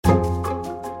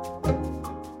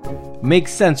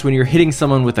makes sense when you're hitting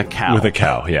someone with a cow. With a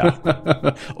cow,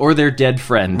 yeah. Or their dead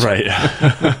friend. Right.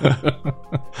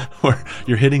 Or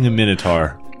you're hitting a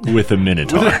minotaur with a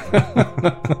minotaur.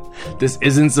 This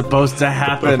isn't supposed to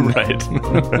happen. Right.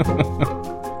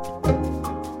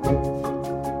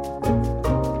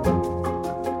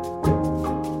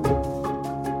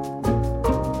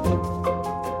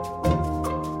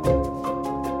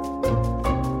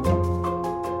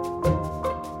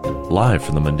 Live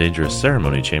from the Mundangerous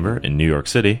Ceremony Chamber in New York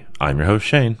City, I'm your host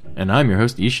Shane. And I'm your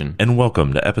host Ishan. And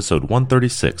welcome to episode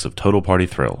 136 of Total Party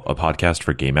Thrill, a podcast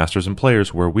for game masters and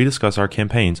players where we discuss our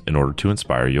campaigns in order to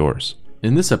inspire yours.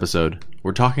 In this episode,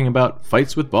 we're talking about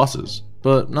fights with bosses,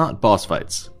 but not boss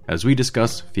fights, as we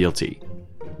discuss Fealty.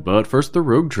 But first, the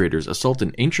rogue traders assault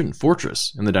an ancient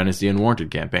fortress in the Dynasty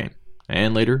Unwarranted campaign,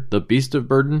 and later, the Beast of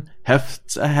Burden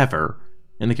hefts a heifer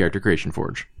in the Character Creation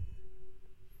Forge.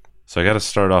 So I got to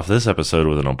start off this episode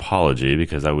with an apology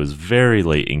because I was very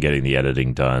late in getting the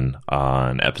editing done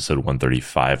on episode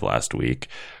 135 last week.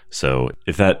 So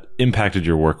if that impacted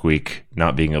your work week,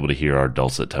 not being able to hear our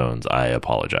dulcet tones, I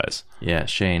apologize. Yeah,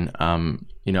 Shane,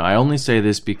 I only say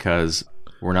this because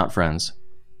we're not friends,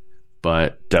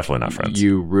 but definitely not friends.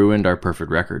 You ruined our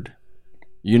perfect record.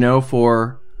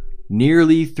 For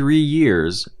nearly 3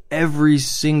 years, every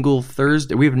single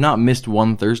Thursday, we have not missed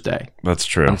one Thursday. That's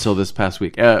true. Until this past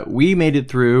week. We made it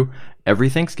through every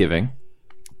Thanksgiving.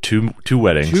 Two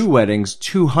weddings. 2 weddings,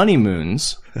 2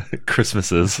 honeymoons.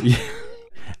 Christmases.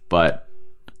 But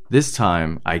this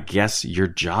time, I guess your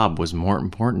job was more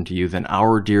important to you than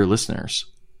our dear listeners.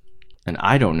 And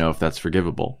I don't know if that's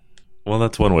forgivable. Well,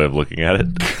 that's one way of looking at it.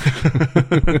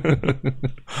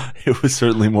 It was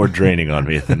certainly more draining on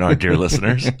me than our dear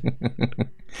listeners.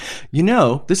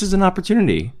 This is an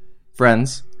opportunity,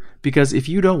 friends, because if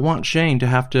you don't want Shane to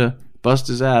have to bust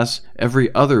his ass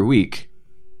every other week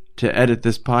to edit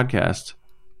this podcast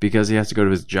because he has to go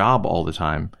to his job all the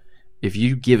time, if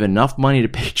you give enough money to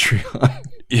Patreon...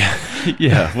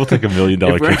 Yeah, we'll take $1 million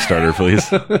Kickstarter, please.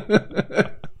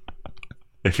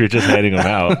 If you're just handing them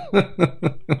out...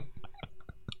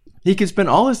 He could spend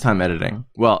all his time editing.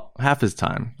 Well, half his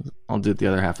time. I'll do it the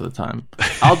other half of the time.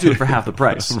 I'll do it for half the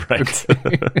price. Right.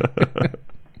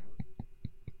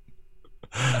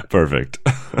 Perfect.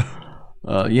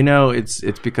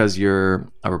 It's because you're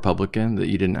a Republican that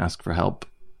you didn't ask for help.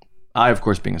 I, of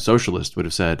course, being a socialist, would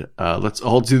have said, let's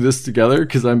all do this together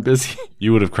because I'm busy.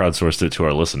 You would have crowdsourced it to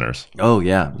our listeners. Oh,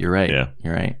 yeah. You're right. Yeah.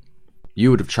 You're right. You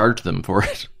would have charged them for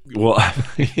it. Well,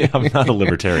 I'm not a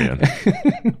libertarian.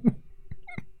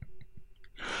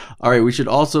 All right, we should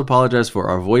also apologize for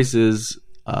our voices.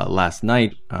 Last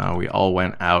night, we all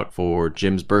went out for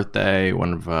Jim's birthday.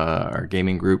 One of our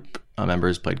gaming group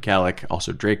members played Calic,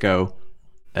 also Draco.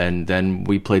 And then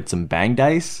we played some Bang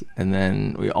Dice. And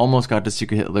then we almost got to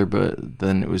Secret Hitler, but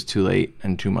then it was too late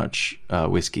and too much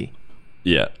whiskey.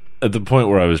 Yeah. At the point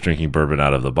where I was drinking bourbon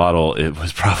out of the bottle, it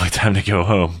was probably time to go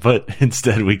home. But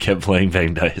instead, we kept playing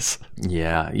Bang Dice.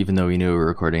 Yeah, even though we knew we were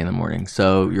recording in the morning.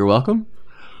 So you're welcome,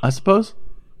 I suppose.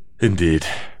 Indeed.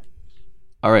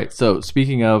 All right, so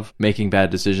speaking of making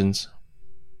bad decisions,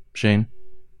 Shane,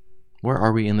 where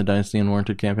are we in the Dynasty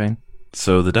Unwarranted campaign?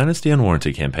 So the Dynasty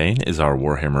Unwarranted campaign is our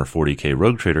Warhammer 40k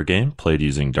Rogue Trader game played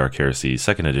using Dark Heresy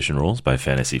 2nd Edition rules by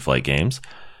Fantasy Flight Games.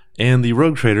 And the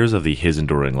Rogue Traders of the His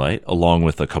Enduring Light, along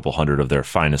with a couple hundred of their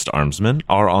finest armsmen,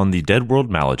 are on the Dead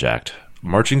World Malajact,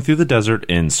 marching through the desert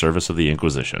in service of the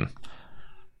Inquisition.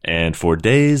 And for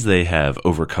days, they have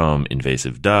overcome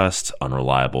invasive dust,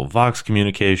 unreliable Vox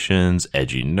communications,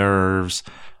 edgy nerves,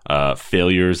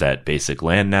 failures at basic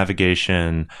land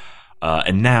navigation,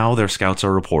 and now their scouts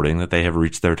are reporting that they have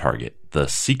reached their target, the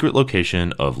secret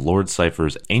location of Lord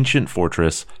Cypher's ancient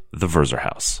fortress, the Verzer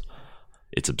House.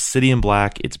 It's obsidian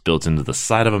black, it's built into the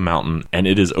side of a mountain, and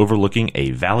it is overlooking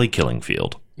a valley killing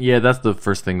field. Yeah, that's the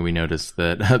first thing we noticed,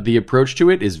 that the approach to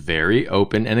it is very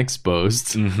open and exposed.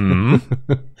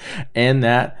 Mm-hmm. And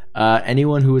that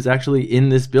anyone who is actually in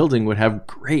this building would have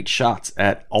great shots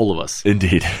at all of us.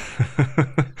 Indeed.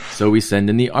 So we send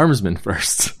in the armsmen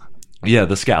first. Yeah,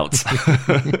 the scouts.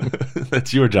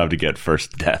 That's your job to get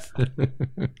first death.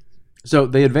 So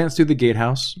they advance through the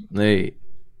gatehouse, they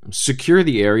secure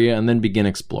the area, and then begin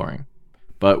exploring.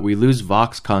 But we lose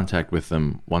Vox contact with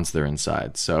them once they're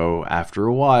inside. So after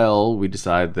a while, we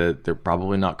decide that they're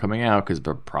probably not coming out because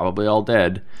they're probably all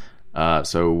dead.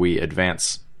 So we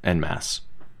advance en masse.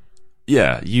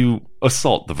 Yeah, you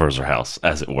assault the Verzer House,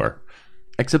 as it were.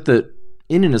 Except that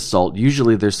in an assault,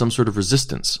 usually there's some sort of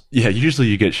resistance. Yeah, usually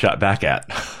you get shot back at.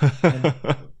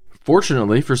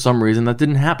 Fortunately, for some reason, that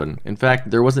didn't happen. In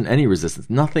fact, there wasn't any resistance.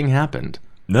 Nothing happened.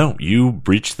 No, you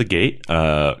breached the gate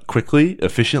quickly,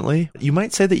 efficiently. You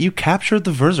might say that you captured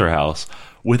the Verzer house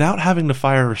without having to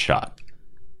fire a shot.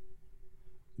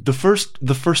 The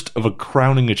first of a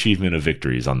crowning achievement of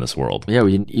victories on this world. Yeah,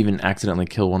 we didn't even accidentally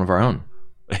kill one of our own.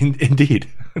 Indeed.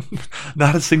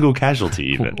 Not a single casualty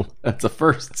even. That's a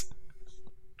first.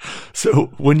 So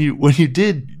when you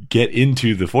did get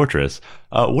into the fortress,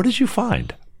 what did you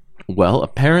find? Well,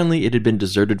 apparently it had been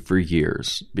deserted for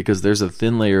years because there's a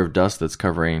thin layer of dust that's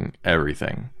covering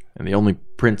everything. And the only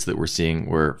prints that we're seeing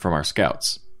were from our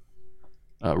scouts.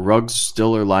 Rugs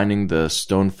still are lining the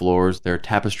stone floors. There are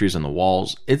tapestries on the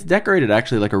walls. It's decorated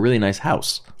actually like a really nice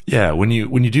house. Yeah, when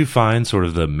you do find sort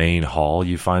of the main hall,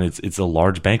 you find it's a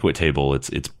large banquet table. It's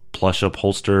plush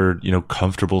upholstered,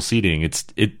 comfortable seating.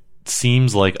 It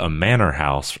seems like a manor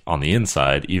house on the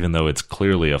inside, even though it's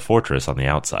clearly a fortress on the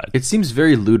outside. It seems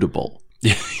very lootable.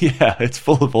 Yeah, it's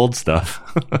full of old stuff.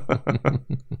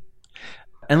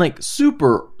 And like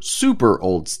super, super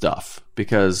old stuff,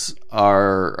 because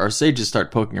our sages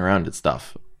start poking around at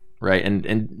stuff, right?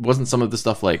 And wasn't some of the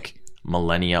stuff like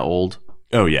millennia old?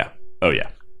 Oh yeah.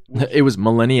 It was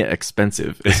millennia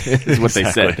expensive, is what they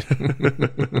said.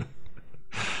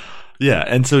 Yeah,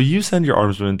 and so you send your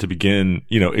armsmen to begin,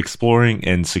 exploring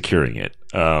and securing it.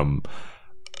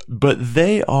 But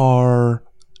they are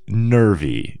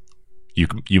nervy,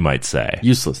 you might say.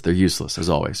 Useless. They're useless, as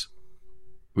always.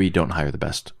 We don't hire the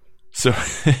best. So,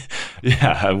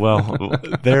 yeah, well,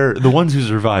 they're the ones who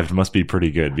survived must be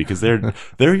pretty good because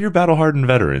they're your battle-hardened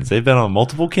veterans. They've been on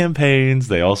multiple campaigns.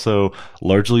 They also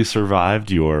largely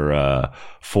survived your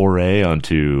foray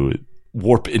onto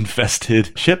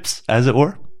warp-infested ships, as it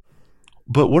were.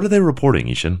 But what are they reporting,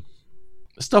 Ishan?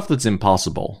 Stuff that's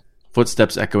impossible.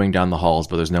 Footsteps echoing down the halls,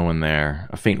 but there's no one there.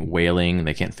 A faint wailing,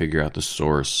 they can't figure out the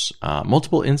source.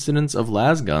 Multiple incidents of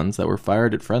las guns that were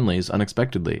fired at friendlies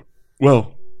unexpectedly.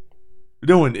 Well,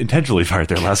 no one intentionally fired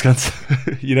their las guns.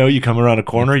 You come around a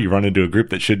corner, you run into a group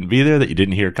that shouldn't be there, that you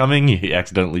didn't hear coming, you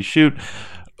accidentally shoot.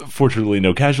 Fortunately,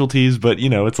 no casualties, but,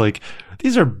 it's like,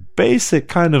 these are basic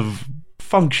kind of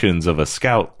functions of a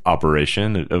scout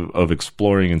operation, of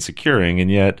exploring and securing,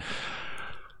 and yet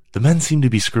the men seem to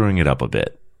be screwing it up a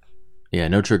bit. Yeah,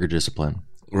 no trigger discipline.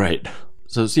 Right.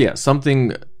 So yeah,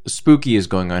 something spooky is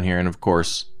going on here, and of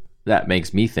course, that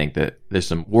makes me think that there's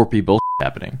some warpy bullshit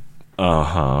happening.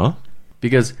 Uh-huh.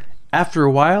 Because after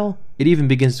a while, it even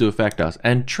begins to affect us.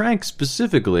 And Trank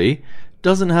specifically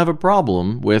doesn't have a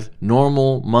problem with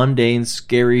normal, mundane,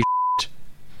 scary shit.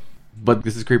 But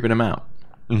this is creeping him out.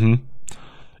 Mm-hmm.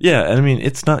 Yeah, and I mean,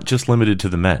 it's not just limited to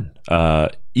the men.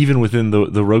 Even within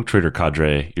the rogue trader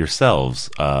cadre yourselves,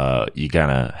 you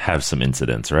gotta have some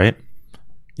incidents, right?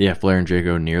 Yeah, Flair and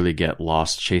Draco nearly get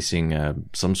lost chasing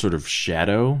some sort of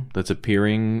shadow that's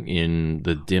appearing in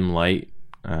the dim light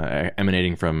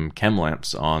emanating from chem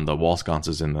lamps on the wall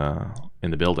sconces in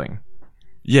the building.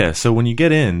 Yeah, so when you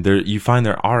get in, you find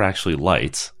there are actually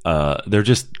lights. They're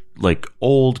just like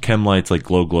old chem lights, like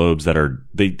glow globes that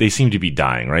they seem to be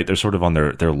dying, right? They're sort of on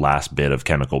their last bit of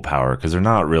chemical power because they're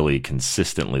not really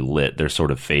consistently lit. They're sort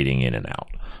of fading in and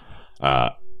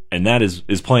out. And that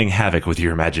is playing havoc with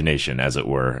your imagination, as it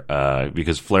were,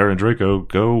 because Flair and Draco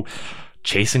go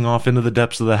chasing off into the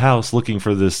depths of the house looking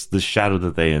for this shadow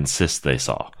that they insist they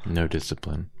saw. No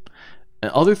discipline. And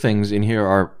other things in here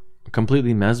are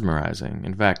completely mesmerizing.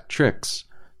 In fact, Trix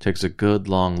takes a good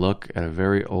long look at a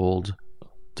very old,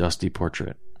 dusty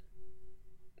portrait.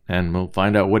 And we'll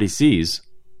find out what he sees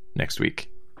next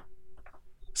week.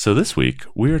 So this week,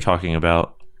 we are talking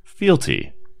about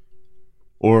Fealty.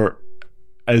 Or,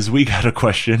 as we got a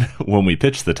question when we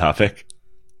pitched the topic,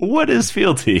 what is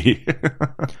Fealty?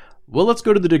 Well, let's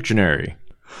go to the dictionary.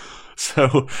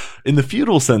 So, in the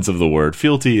feudal sense of the word,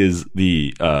 fealty is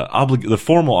the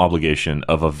formal obligation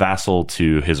of a vassal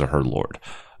to his or her lord.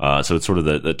 So it's sort of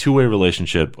the two-way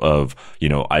relationship of,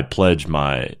 I pledge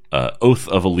my oath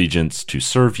of allegiance to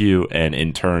serve you, and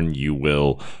in turn you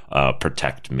will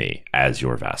protect me as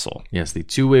your vassal. Yes, the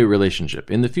two-way relationship.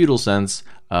 In the feudal sense,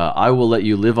 I will let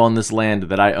you live on this land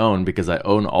that I own because I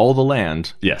own all the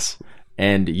land. Yes.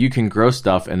 And you can grow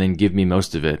stuff and then give me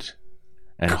most of it.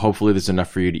 And hopefully there's enough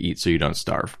for you to eat so you don't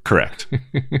starve. Correct.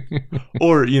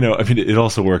 Or, it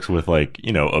also works with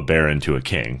a baron to a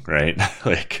king, right?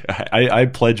 Like, I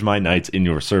pledge my knights in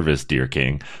your service, dear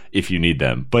king, if you need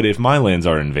them. But if my lands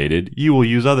are invaded, you will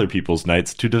use other people's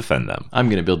knights to defend them. I'm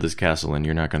going to build this castle and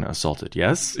you're not going to assault it,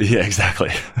 yes? Yeah, exactly.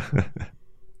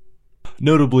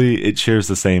 Notably, it shares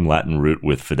the same Latin root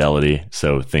with fidelity.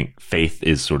 So think faith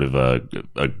is sort of a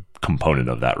component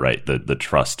of that, right? The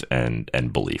trust and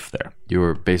belief there. You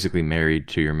were basically married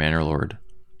to your manor lord.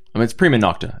 I mean, it's prima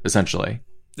nocta, essentially.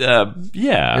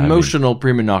 Yeah. Emotional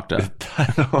prima nocta.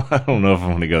 I don't know if I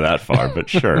want to go that far, but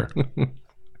sure.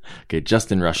 Okay,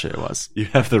 just in Russia it was. You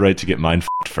have the right to get mind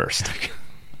f***ed first.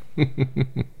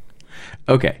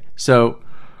 Okay, so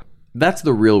that's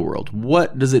the real world.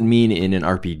 What does it mean in an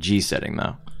RPG setting,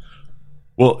 though?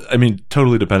 Well, I mean,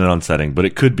 totally dependent on setting, but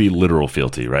it could be literal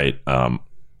fealty, right?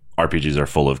 RPGs are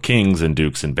full of kings and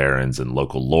dukes and barons and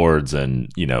local lords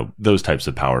and, those types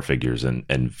of power figures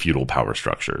and feudal power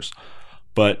structures.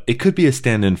 But it could be a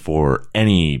stand-in for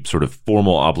any sort of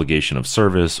formal obligation of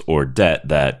service or debt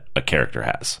that a character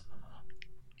has.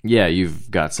 Yeah,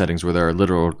 you've got settings where there are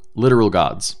literal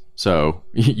gods. So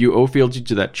you owe fealty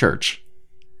to that church.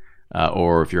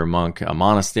 Or if you're a monk, a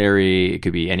monastery. It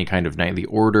could be any kind of knightly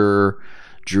order.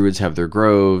 Druids have their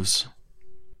groves.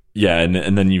 Yeah,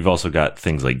 and then you've also got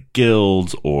things like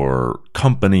guilds or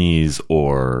companies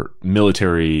or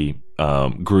military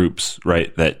groups,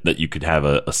 right, that you could have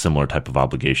a similar type of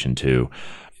obligation to.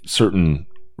 Certain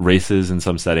races in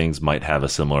some settings might have a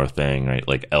similar thing, right,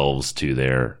 like elves to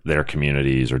their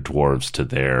communities or dwarves to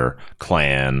their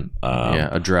clan.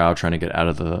 A drow trying to get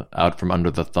out from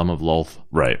under the thumb of Lolth.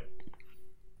 Right.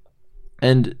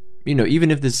 And even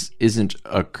if this isn't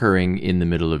occurring in the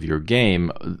middle of your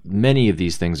game, many of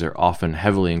these things are often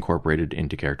heavily incorporated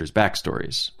into characters'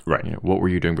 backstories. Right. What were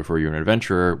you doing before you were an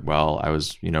adventurer? Well, I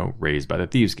was, raised by the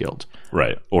Thieves Guild.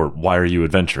 Right. Or why are you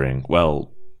adventuring?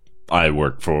 Well, I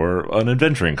work for an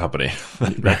adventuring company.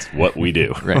 That's what we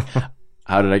do. Right.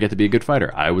 How did I get to be a good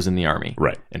fighter? I was in the army.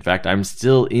 Right. In fact, I'm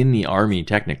still in the army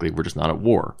technically. We're just not at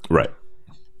war. Right.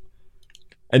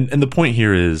 And the point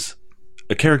here is,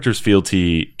 a character's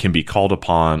fealty can be called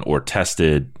upon or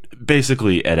tested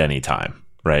basically at any time,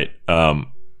 right?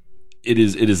 It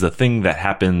is a thing that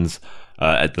happens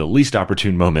at the least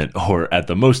opportune moment or at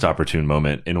the most opportune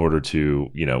moment in order to,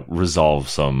 resolve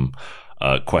some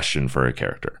question for a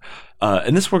character.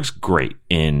 And this works great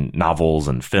in novels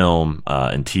and film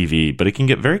and TV, but it can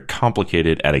get very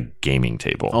complicated at a gaming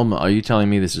table. Are you telling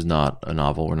me this is not a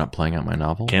novel? We're not playing out my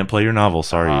novel? Can't play your novel.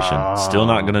 Sorry, Yishin. Still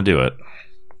not going to do it.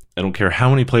 I don't care how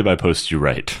many play-by-posts you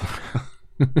write.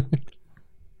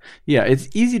 Yeah, it's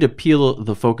easy to peel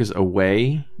the focus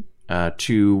away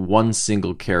to one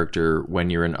single character when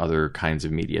you're in other kinds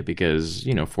of media because,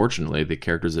 fortunately, the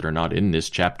characters that are not in this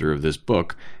chapter of this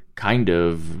book kind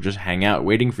of just hang out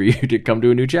waiting for you to come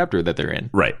to a new chapter that they're in.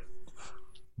 Right.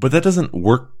 But that doesn't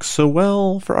work so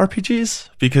well for RPGs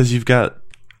because you've got,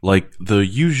 the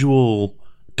usual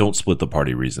don't split the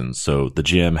party reasons. So the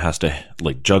GM has to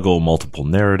juggle multiple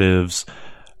narratives.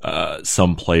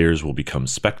 Some players will become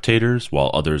spectators while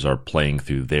others are playing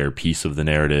through their piece of the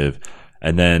narrative.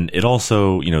 And then it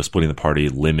also, splitting the party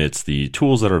limits the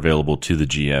tools that are available to the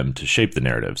GM to shape the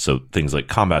narrative. So things like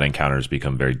combat encounters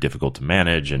become very difficult to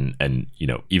manage and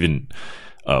even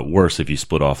worse if you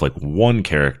split off one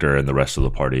character and the rest of the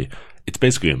party. It's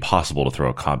basically impossible to throw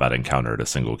a combat encounter at a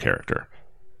single character.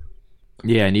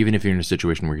 Yeah, and even if you're in a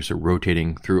situation where you're sort of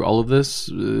rotating through all of this,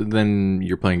 then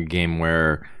you're playing a game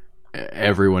where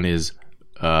everyone is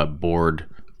bored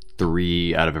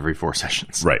 3 out of every 4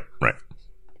 sessions. Right.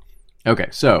 Okay,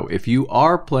 so if you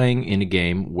are playing in a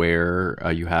game where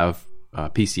you have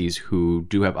PCs who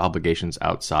do have obligations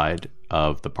outside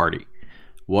of the party,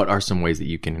 what are some ways that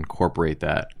you can incorporate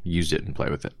that, use it, and play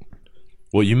with it?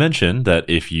 Well, you mentioned that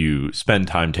if you spend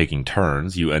time taking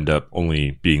turns, you end up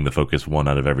only being the focus 1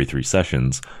 out of every 3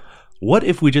 sessions. What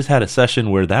if we just had a session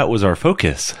where that was our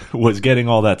focus, was getting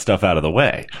all that stuff out of the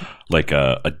way? Like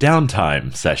a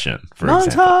downtime session, for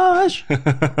Montage!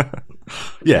 example.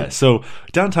 Yeah, so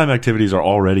downtime activities are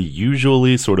already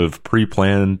usually sort of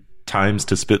pre-planned times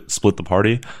to split the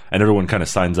party, and everyone kind of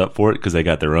signs up for it because they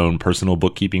got their own personal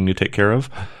bookkeeping to take care of.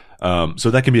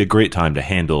 So that can be a great time to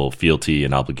handle fealty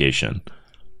and obligation.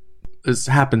 This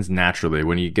happens naturally.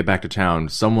 When you get back to town,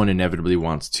 someone inevitably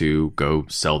wants to go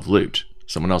sell the loot.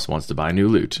 Someone else wants to buy new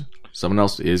loot. Someone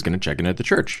else is going to check in at the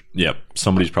church. Yep.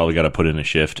 Somebody's probably got to put in a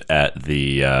shift at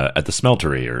the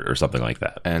smeltery or something like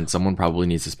that. And someone probably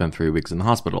needs to spend 3 weeks in the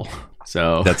hospital.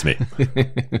 So that's me.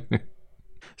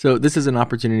 So this is an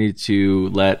opportunity to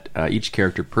let each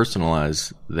character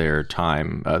personalize their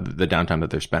time, the downtime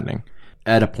that they're spending,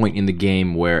 at a point in the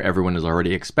game where everyone is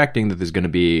already expecting that there's going to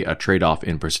be a trade-off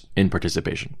in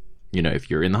participation. If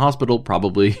you're in the hospital,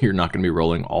 probably you're not going to be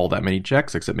rolling all that many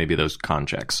checks, except maybe those con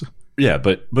checks. Yeah,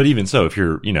 but even so, if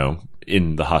you're,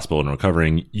 in the hospital and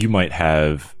recovering, you might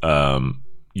have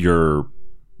your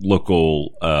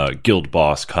local guild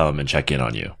boss come and check in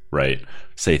on you, right?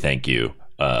 Say thank you.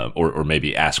 Or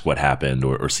maybe ask what happened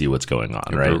or see what's going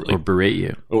on, right? Or berate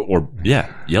you. Or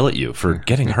yell at you for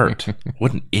getting hurt.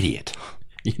 What an idiot.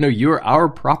 You're our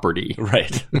property.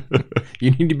 Right.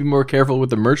 You need to be more careful with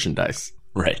the merchandise.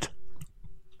 Right.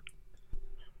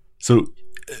 So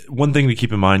one thing to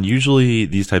keep in mind, usually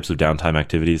these types of downtime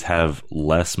activities have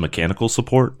less mechanical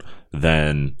support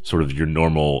than sort of your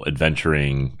normal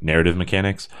adventuring narrative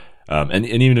mechanics. And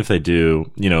even if they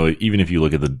do, even if you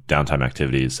look at the downtime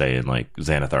activities, say in like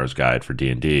Xanathar's Guide for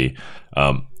D&D,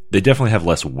 they definitely have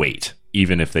less weight,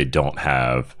 even if they do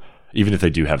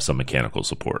have some mechanical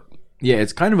support. Yeah,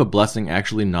 it's kind of a blessing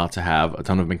actually not to have a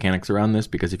ton of mechanics around this,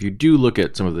 because if you do look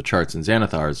at some of the charts in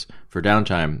Xanathar's for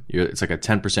downtime, it's like a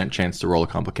 10% chance to roll a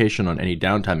complication on any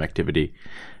downtime activity.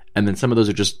 And then some of those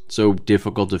are just so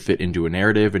difficult to fit into a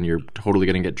narrative, and you're totally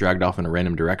going to get dragged off in a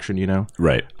random direction,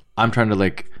 Right. I'm trying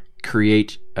to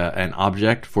create an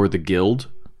object for the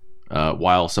guild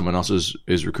while someone else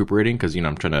is recuperating, because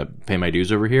I'm trying to pay my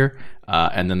dues over here,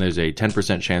 and then there's a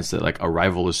 10% chance that a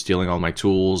rival is stealing all my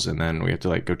tools, and then we have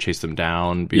to go chase them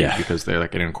down because they're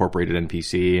an incorporated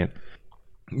NPC.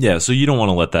 Yeah, so you don't want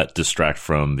to let that distract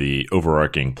from the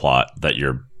overarching plot that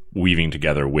you're weaving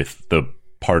together with the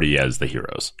party as the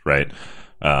heroes, right?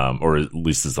 Or at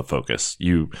least as the focus.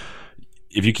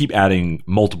 If you keep adding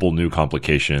multiple new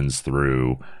complications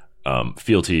through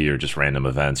fealty or just random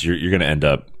events, you're going to end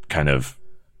up kind of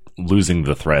losing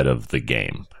the thread of the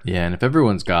game. Yeah, and if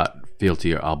everyone's got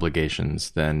fealty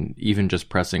obligations, then even just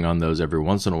pressing on those every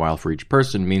once in a while for each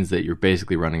person means that you're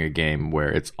basically running a game where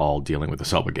it's all dealing with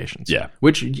those obligations. Yeah.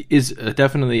 Which is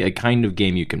definitely a kind of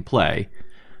game you can play,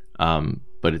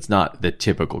 but it's not the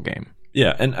typical game.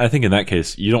 Yeah, and I think in that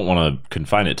case, you don't want to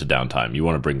confine it to downtime. You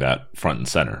want to bring that front and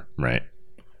center, right?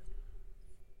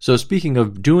 So speaking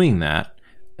of doing that,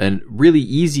 a really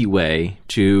easy way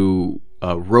to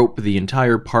rope the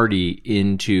entire party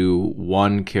into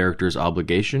one character's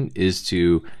obligation is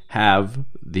to have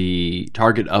the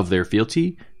target of their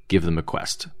fealty give them a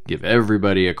quest. Give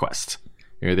everybody a quest.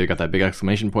 They got that big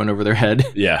exclamation point over their head.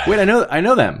 Yeah. Wait, I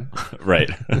know them.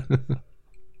 Right.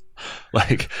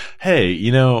 Hey,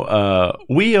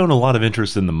 we own a lot of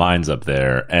interest in the mines up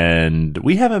there, and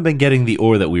we haven't been getting the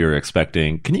ore that we were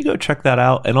expecting. Can you go check that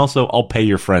out? And also, I'll pay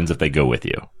your friends if they go with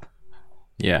you.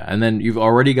 Yeah, and then you've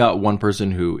already got one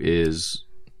person who is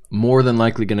more than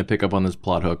likely going to pick up on this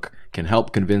plot hook, can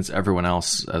help convince everyone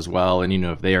else as well. And,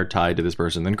 if they are tied to this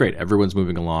person, then great, everyone's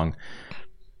moving along.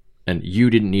 And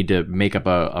you didn't need to make up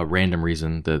a random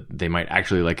reason that they might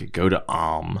actually go to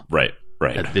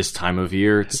Right. At this time of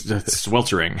year, it's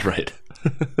sweltering. Right.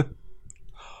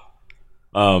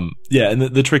 Yeah, and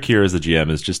the trick here as the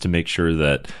GM is just to make sure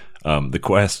that the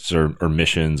quests or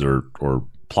missions or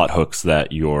plot hooks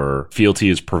that your fealty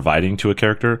is providing to a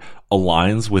character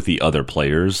aligns with the other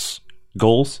player's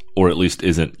goals, or at least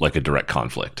isn't a direct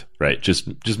conflict, right?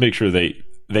 Just make sure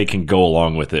they can go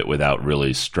along with it without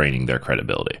really straining their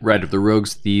credibility. Right. If the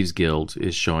Rogues Thieves Guild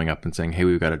is showing up and saying, hey,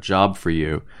 we've got a job for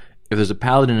you, if there's a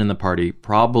paladin in the party,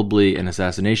 probably an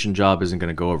assassination job isn't going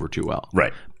to go over too well.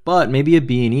 Right. But maybe a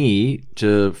B&E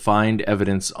to find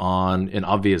evidence on an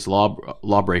obvious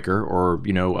lawbreaker, or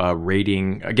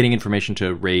getting information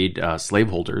to raid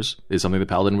slaveholders is something the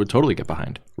paladin would totally get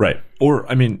behind. Right. Or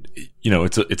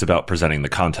it's about presenting the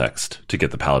context to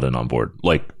get the paladin on board.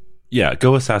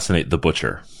 Go assassinate the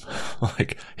butcher.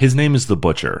 His name is the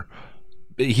Butcher.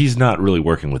 He's not really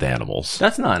working with animals.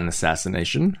 That's not an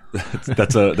assassination.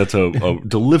 That's a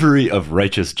delivery of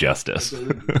righteous justice.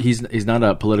 He's not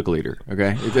a political leader.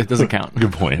 Okay, it doesn't count.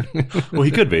 Good point. Well,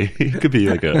 he could be. He could be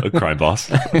a crime boss.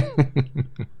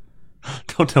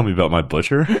 Don't tell me about my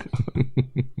butcher.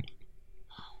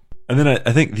 And then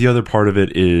I think the other part of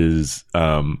it is,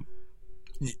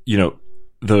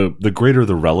 the greater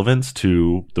the relevance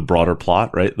to the broader plot,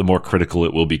 right, the more critical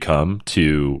it will become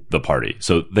to the party.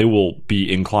 So they will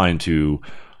be inclined to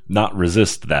not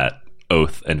resist that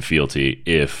oath and fealty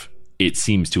if it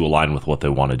seems to align with what they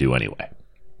want to do anyway.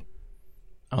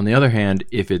 On the other hand,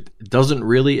 if it doesn't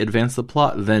really advance the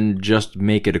plot, then just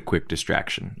make it a quick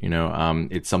distraction.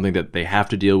 It's something that they have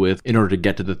to deal with in order to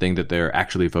get to the thing that they're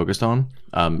actually focused on.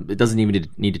 It doesn't even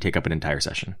need to take up an entire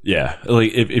session. Yeah.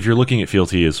 If you're looking at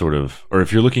fealty as or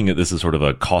if you're looking at this as sort of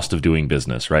a cost of doing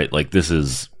business, right? This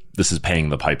is paying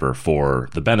the piper for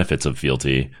the benefits of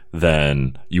fealty,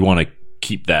 then you want to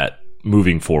keep that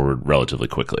moving forward relatively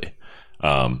quickly.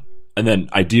 And then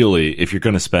ideally, if you're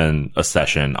going to spend a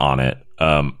session on it,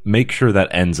 make sure that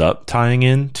ends up tying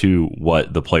in to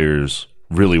what the players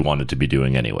really wanted to be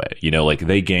doing anyway.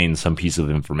 They gain some piece of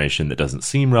information that doesn't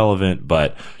seem relevant,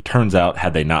 but turns out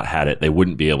had they not had it, they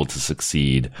wouldn't be able to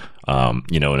succeed,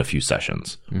 in a few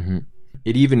sessions. Mm-hmm.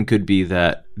 It even could be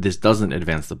that this doesn't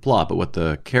advance the plot, but what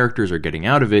the characters are getting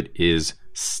out of it is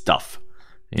stuff.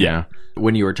 Yeah.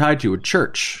 When you are tied to a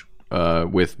church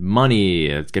with money,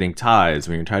 it's getting tithes.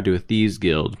 When you're tied to a thieves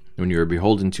guild, when you're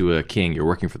beholden to a king, you're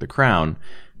working for the crown,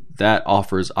 that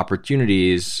offers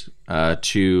opportunities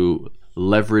to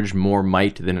leverage more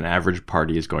might than an average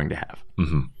party is going to have.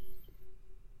 Mm-hmm.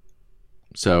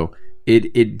 So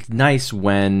it's nice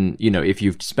when, if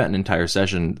you've spent an entire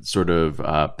session sort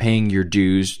of paying your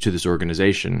dues to this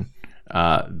organization,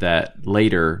 that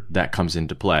later that comes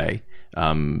into play.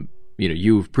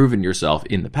 You've proven yourself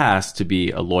in the past to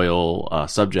be a loyal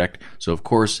subject. So, of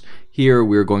course, here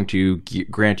we're going to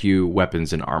grant you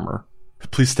weapons and armor.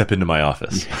 Please step into my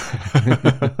office.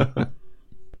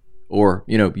 Or,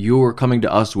 you're coming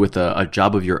to us with a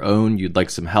job of your own. You'd like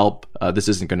some help. This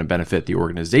isn't going to benefit the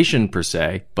organization per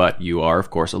se, but you are, of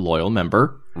course, a loyal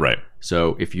member. Right.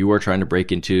 So if you are trying to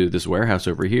break into this warehouse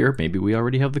over here, maybe we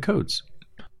already have the codes.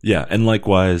 Yeah. And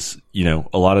likewise,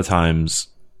 a lot of times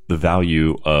the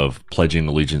value of pledging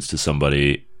allegiance to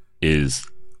somebody is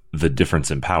the difference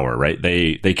in power, right?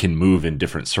 They can move in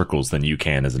different circles than you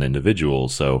can as an individual.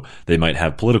 So they might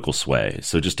have political sway.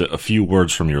 So just a few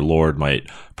words from your lord might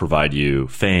provide you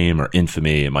fame or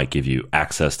infamy. It might give you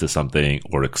access to something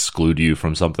or exclude you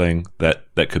from something that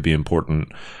could be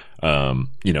important.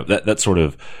 That sort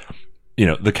of,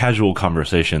 the casual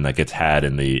conversation that gets had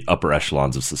in the upper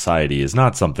echelons of society is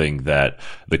not something that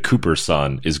the Cooper's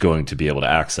son is going to be able to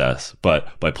access, but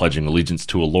by pledging allegiance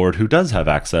to a lord who does have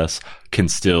access, can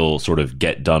still sort of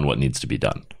get done what needs to be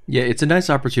done. Yeah, it's a nice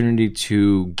opportunity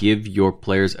to give your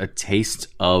players a taste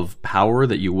of power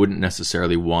that you wouldn't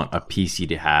necessarily want a PC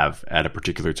to have at a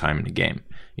particular time in the game.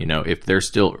 If they're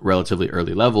still relatively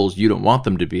early levels, you don't want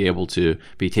them to be able to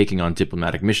be taking on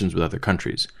diplomatic missions with other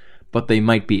countries, but they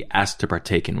might be asked to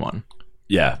partake in one.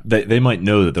 Yeah, they might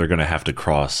know that they're going to have to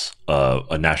cross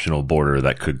a national border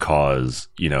that could cause,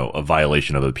 a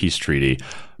violation of a peace treaty.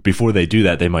 Before they do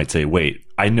that, they might say, wait,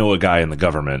 I know a guy in the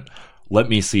government. Let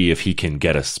me see if he can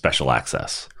get us special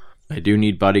access. I do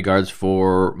need bodyguards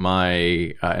for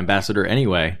my ambassador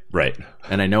anyway. Right.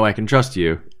 And I know I can trust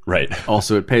you. Right.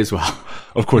 Also, it pays well.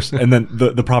 Of course. And then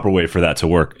the proper way for that to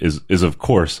work is of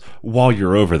course, while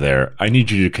you're over there, I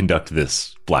need you to conduct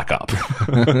this black op.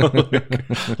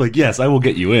 like, yes, I will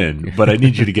get you in, but I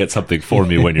need you to get something for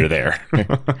me when you're there.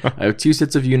 I have two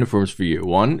sets of uniforms for you.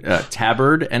 One,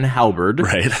 tabard and halberd.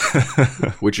 Right.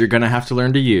 which you're going to have to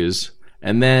learn to use.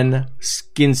 And then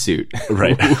skin suit.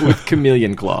 Right. with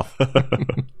chameleon cloth.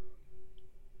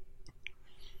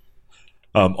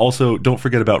 Also, don't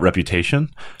forget about reputation.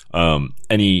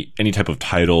 Any type of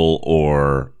title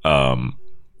or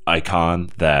icon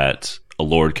that a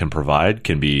lord can provide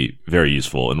can be very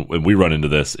useful. And we run into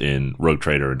this in Rogue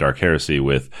Trader and Dark Heresy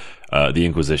with the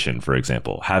Inquisition, for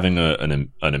example. Having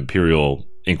an Imperial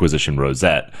Inquisition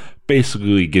rosette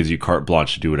basically gives you carte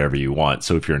blanche to do whatever you want.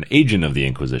 So if you're an agent of the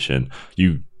Inquisition,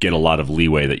 you get a lot of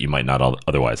leeway that you might not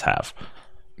otherwise have.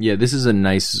 Yeah, this is a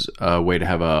nice way to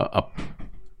have a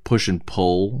push and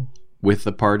pull with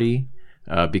the party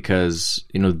because,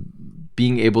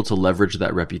 being able to leverage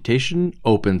that reputation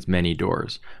opens many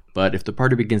doors. But if the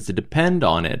party begins to depend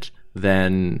on it,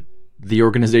 then the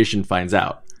organization finds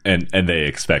out. And they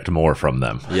expect more from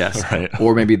them. Yes. Right?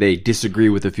 Or maybe they disagree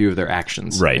with a few of their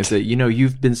actions. Right. And say,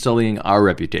 you've been sullying our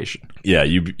reputation. Yeah,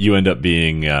 you end up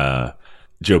being Joe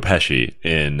Pesci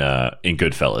in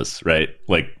Goodfellas, right?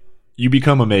 Like, you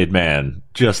become a made man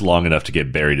just long enough to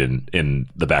get buried in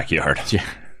the backyard. Yeah.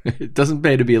 It doesn't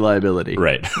pay to be a liability.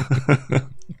 Right.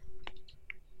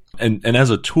 and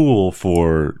as a tool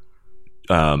for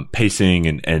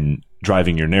pacing and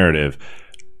driving your narrative,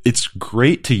 it's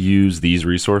great to use these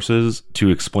resources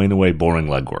to explain away boring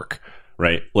legwork,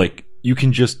 right? Like, you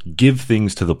can just give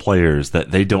things to the players that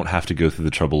they don't have to go through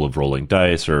the trouble of rolling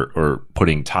dice or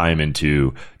putting time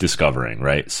into discovering,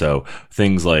 right? So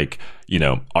things like,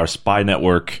 our spy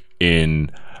network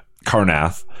in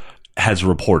Karnath has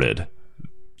reported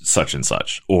such and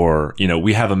such, or,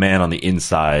 we have a man on the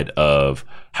inside of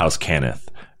House Cannith,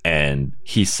 and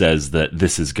he says that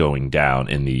this is going down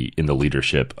in the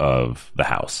leadership of the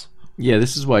house. Yeah,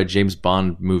 this is why James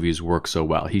Bond movies work so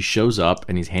well. He shows up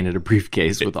and he's handed a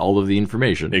briefcase with all of the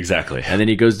information. Exactly. And then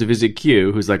he goes to visit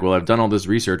Q, who's like, well, I've done all this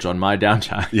research on my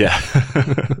downtime. Yeah.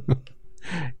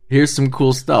 Here's some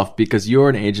cool stuff because you're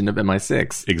an agent of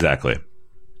MI6. Exactly.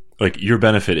 Like, your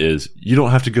benefit is you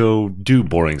don't have to go do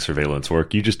boring surveillance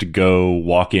work. You just to go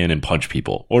walk in and punch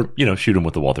people or, shoot them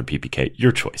with the Walther PPK.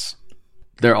 Your choice.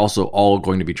 They're also all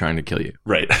going to be trying to kill you.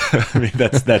 Right. I mean,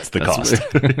 that's the cost.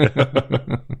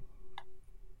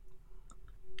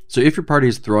 So if your party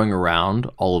is throwing around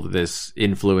all of this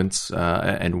influence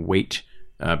and weight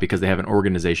because they have an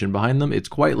organization behind them, it's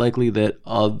quite likely that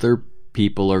other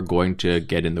people are going to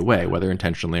get in the way, whether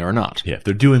intentionally or not. Yeah,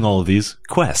 they're doing all of these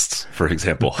quests, for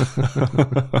example.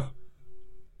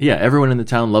 Yeah, everyone in the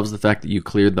town loves the fact that you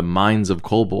cleared the mines of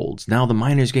kobolds. Now the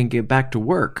miners can get back to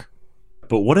work.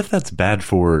 But what if that's bad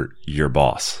for your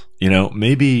boss?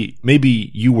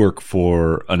 Maybe you work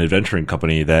for an adventuring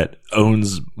company that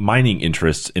owns mining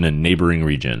interests in a neighboring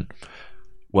region.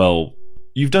 Well,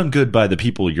 you've done good by the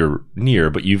people you're near,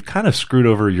 but you've kind of screwed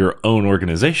over your own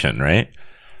organization, right?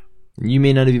 You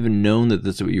may not have even known that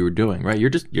this is what you were doing, right?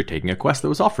 You're taking a quest that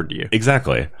was offered to you.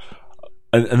 Exactly.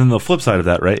 And then the flip side of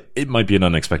that, right? It might be an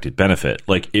unexpected benefit.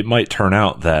 Like, it might turn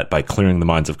out that by clearing the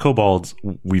mines of kobolds,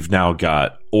 we've now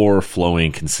got ore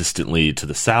flowing consistently to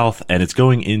the south, and it's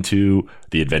going into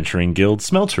the Adventuring Guild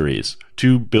smelteries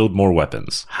to build more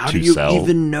weapons. How do you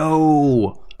even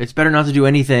know? It's better not to do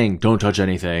anything. Don't touch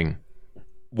anything.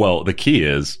 Well, the key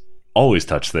is always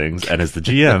touch things, and as the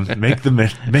GM,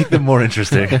 make them more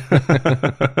interesting.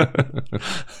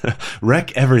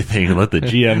 Wreck everything and let the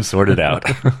GM sort it out.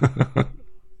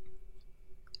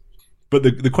 But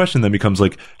the question then becomes,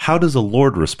 like, how does a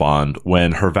lord respond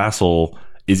when her vassal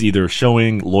is either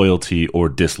showing loyalty or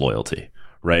disloyalty,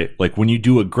 right? Like, when you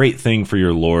do a great thing for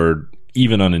your lord,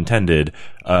 even unintended,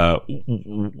 how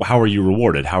are you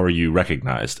rewarded? How are you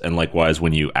recognized? And likewise,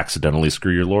 when you accidentally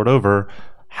screw your lord over,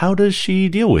 how does she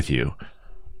deal with you?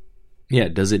 Yeah,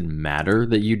 does it matter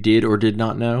that you did or did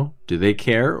not know? Do they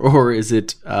care? Or is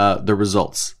it the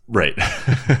results? Right.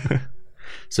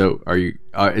 So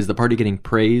is the party getting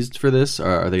praised for this?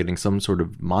 Are they getting some sort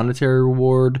of monetary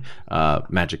reward,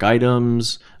 magic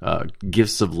items,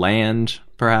 gifts of land,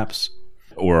 perhaps?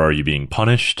 Or are you being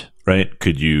punished, right?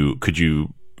 Could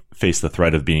you face the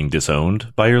threat of being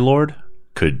disowned by your lord?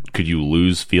 Could you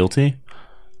lose fealty?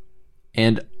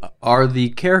 And are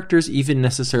the characters even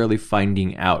necessarily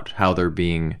finding out how they're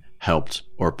being helped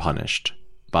or punished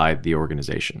by the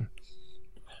organization?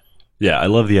 Yeah, I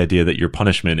love the idea that your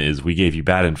punishment is we gave you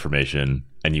bad information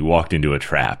and you walked into a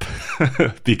trap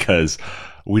because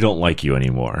we don't like you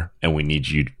anymore and we need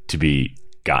you to be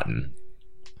gotten.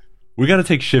 We got to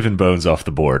take Shiv and Bones off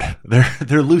the board.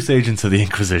 They're loose agents of the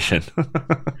Inquisition.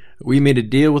 We made a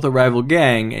deal with a rival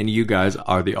gang and you guys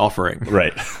are the offering.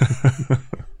 Right.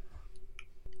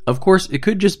 Of course, it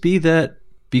could just be that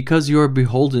because you are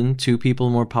beholden to people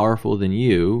more powerful than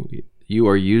you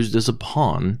are used as a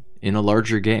pawn in a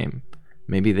larger game.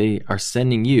 Maybe they are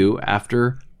sending you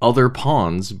after other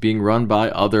pawns being run by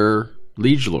other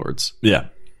liege lords. Yeah.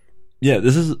 Yeah,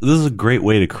 this is a great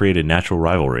way to create a natural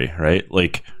rivalry, right?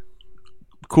 Like,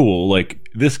 cool, like,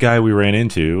 this guy we ran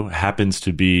into happens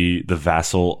to be the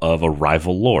vassal of a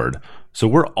rival lord. So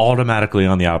we're automatically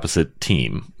on the opposite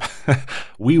team.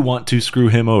 We want to screw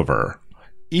him over,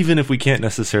 even if we can't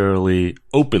necessarily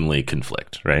openly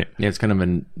conflict, right? Yeah, it's kind of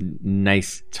a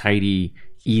nice, tidy,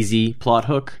 easy plot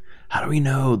hook. How do we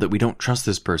know that we don't trust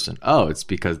this person? Oh, it's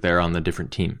because they're on the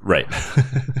different team. Right.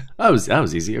 That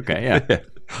was easy. Okay, yeah.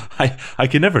 I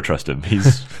can never trust him.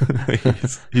 He's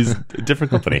a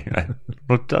different company. I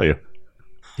don't tell you.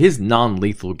 His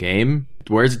non-lethal game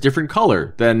wears a different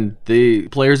color than the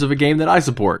players of a game that I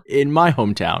support in my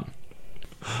hometown.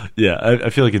 Yeah, I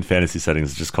feel like in fantasy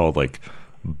settings it's just called, like,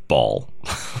 ball.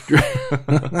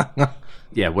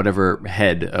 Yeah, whatever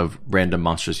head of random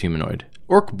monstrous humanoid.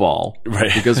 Orc ball.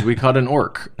 Right. Because we caught an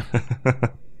orc.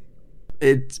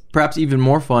 It's perhaps even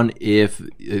more fun if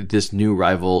this new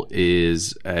rival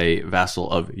is a vassal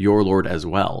of your lord as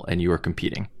well, and you are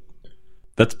competing.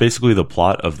 That's basically the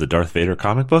plot of the Darth Vader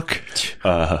comic book.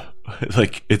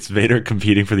 Like, it's Vader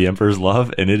competing for the Emperor's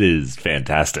love, and it is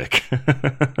fantastic.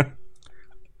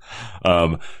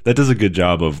 That does a good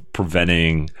job of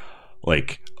preventing,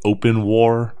 like, open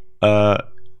war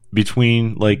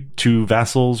between, like, two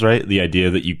vassals, right? The idea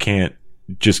that you can't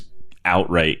just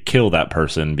outright kill that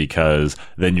person because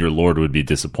then your lord would be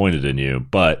disappointed in you,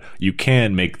 but you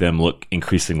can make them look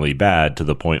increasingly bad to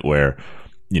the point where,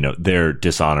 you know, they're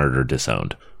dishonored or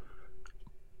disowned.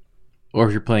 Or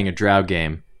if you're playing a drow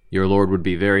game, your lord would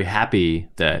be very happy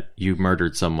that you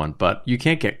murdered someone, but you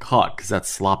can't get caught because that's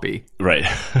sloppy. Right.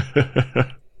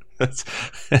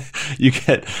 You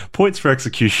get points for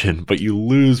execution, but you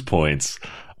lose points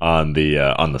on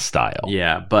the style.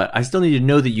 Yeah, but I still need to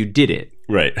know that you did it.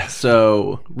 Right.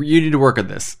 So you need to work on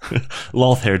this.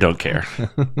 Loth hair don't care.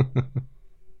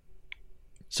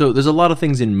 So there's a lot of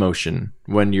things in motion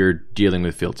when you're dealing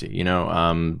with Fealty. You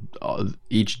know,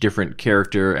 each different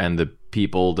character and the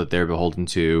people that they're beholden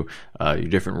to, your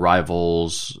different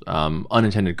rivals,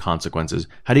 unintended consequences.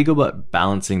 How do you go about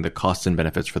balancing the costs and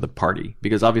benefits for the party?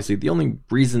 Because obviously the only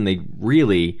reason they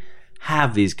really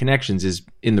have these connections is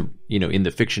in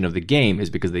the fiction of the game is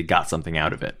because they got something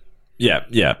out of it.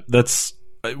 Yeah. That's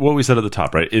what we said at the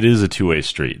top, right? It is a two-way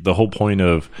street. The whole point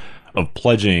of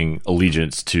pledging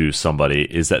allegiance to somebody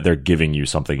is that they're giving you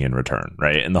something in return,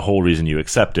 right? And the whole reason you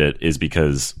accept it is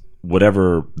because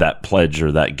whatever that pledge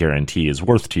or that guarantee is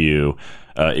worth to you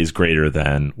is greater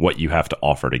than what you have to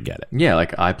offer to get it. Yeah,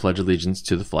 like I pledge allegiance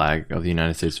to the flag of the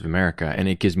United States of America, and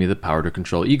it gives me the power to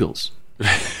control eagles.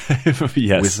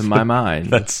 Yes. With my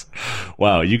mind.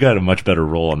 Wow, you got a much better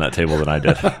role on that table than I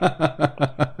did.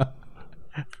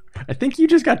 I think you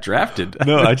just got drafted.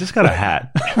 No, I just got a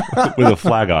hat with a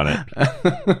flag on it.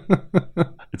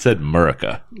 It said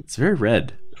Murica. It's very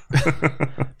red.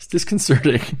 It's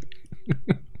disconcerting.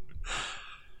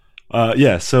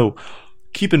 Yeah, so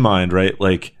keep in mind, right,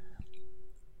 like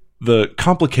the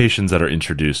complications that are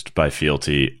introduced by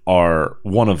Fealty are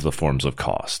one of the forms of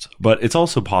cost, but it's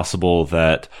also possible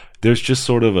that there's just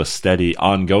sort of a steady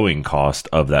ongoing cost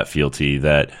of that Fealty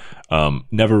that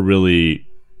never really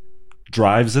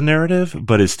drives the narrative,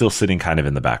 but is still sitting kind of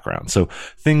in the background. So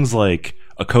things like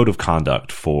a code of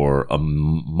conduct for a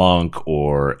monk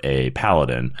or a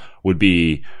paladin would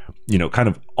be, kind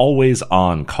of always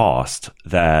on cost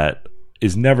that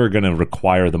is never going to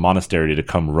require the monastery to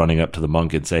come running up to the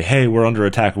monk and say, hey, we're under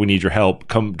attack. We need your help.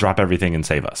 Come drop everything and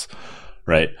save us.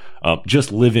 Right.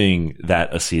 Just living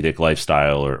that ascetic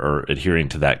lifestyle or adhering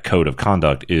to that code of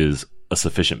conduct is a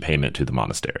sufficient payment to the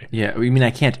monastery. Yeah. I mean,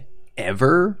 I can't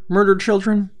ever murder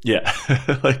children. Yeah.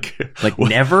 like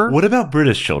never. What about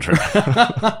British children?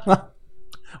 What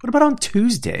about on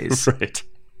Tuesdays? Right.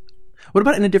 What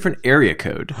about in a different area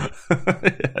code?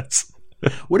 Yes.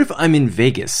 What if I'm in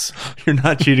Vegas? You're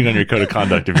not cheating on your code of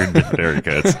conduct if you're in different area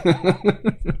codes.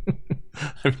 I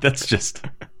mean, that's just...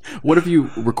 What if you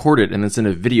record it and then send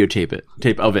a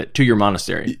videotape of it to your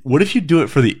monastery? What if you do it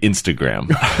for the Instagram?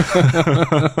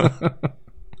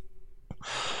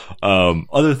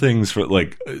 Other things for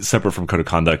like separate from code of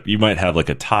conduct, you might have like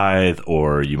a tithe,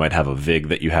 or you might have a vig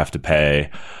that you have to pay,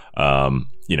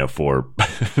 for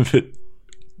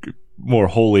more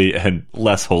holy and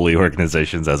less holy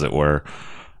organizations, as it were.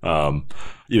 So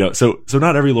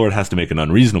not every lord has to make an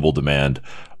unreasonable demand,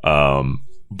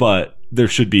 but there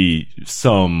should be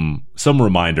some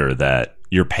reminder that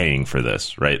you're paying for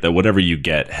this, right? That whatever you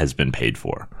get has been paid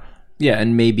for. Yeah,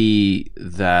 and maybe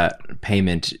that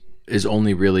payment is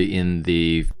only really in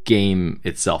the game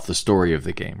itself, the story of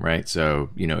the game, right? So,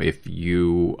 if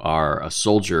you are a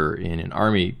soldier in an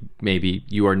army, maybe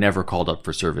you are never called up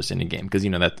for service in a game because,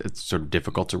 that it's sort of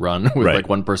difficult to run with like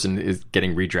one person is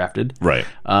getting redrafted. Right.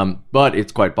 But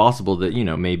it's quite possible that,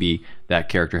 maybe that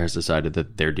character has decided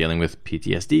that they're dealing with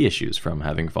PTSD issues from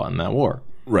having fought in that war.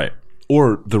 Right.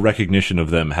 Or the recognition of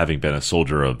them having been a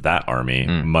soldier of that army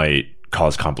might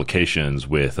cause complications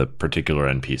with a particular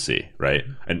NPC, right?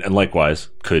 And likewise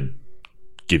could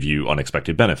give you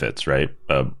unexpected benefits, right?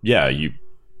 That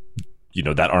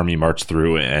army marched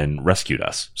through and rescued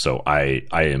us. So I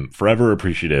am forever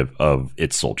appreciative of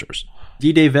its soldiers.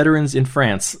 D-Day veterans in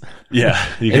France. Yeah.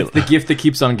 It's the gift that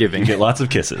keeps on giving. You get lots of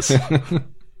kisses.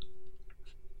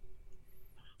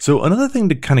 So another thing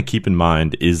to kind of keep in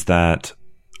mind is that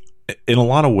in a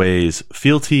lot of ways,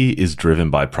 Fealty is driven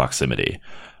by proximity.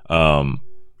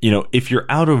 If you're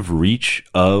out of reach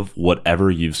of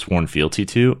whatever you've sworn fealty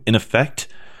to, in effect,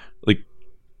 like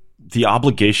the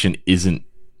obligation isn't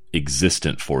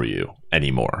existent for you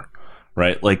anymore,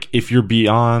 right? Like if you're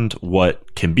beyond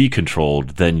what can be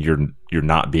controlled, then you're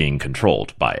not being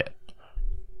controlled by it.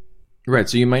 Right.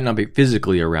 So you might not be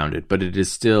physically around it, but it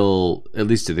is still, at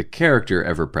least to the character,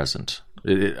 ever present.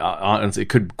 It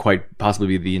could quite possibly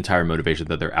be the entire motivation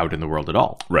that they're out in the world at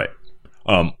all. Right.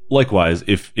 Likewise,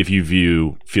 if you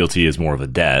view fealty as more of a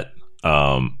debt,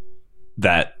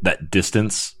 that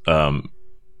distance,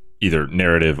 either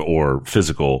narrative or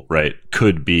physical, right,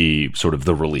 could be sort of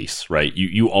the release, right?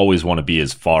 You always want to be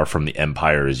as far from the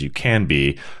empire as you can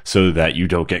be so that you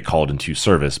don't get called into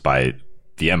service by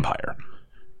the empire.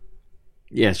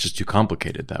 Yeah, it's just too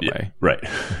complicated that way. Right.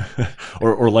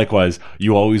 or likewise,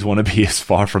 you always want to be as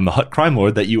far from the Hutt crime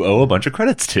lord that you owe a bunch of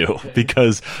credits to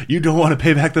because you don't want to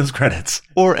pay back those credits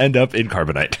or end up in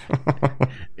Carbonite.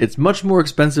 It's much more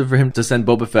expensive for him to send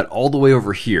Boba Fett all the way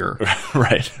over here.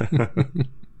 Right.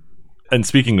 And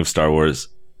speaking of Star Wars,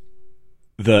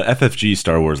 the FFG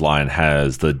Star Wars line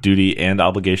has the duty and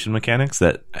obligation mechanics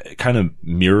that kind of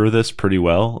mirror this pretty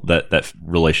well, that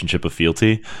relationship of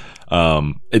fealty.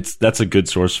 That's a good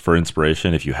source for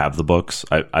inspiration if you have the books.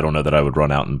 I don't know that I would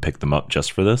run out and pick them up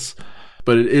just for this.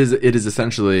 But it is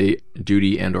essentially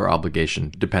duty and or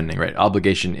obligation, depending, right?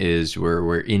 Obligation is where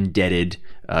we're indebted,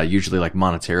 usually like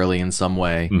monetarily in some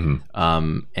way.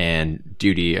 And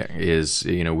duty is,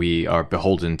 we are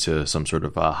beholden to some sort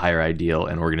of higher ideal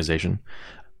and organization.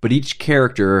 But each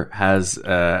character has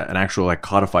an actual like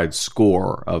codified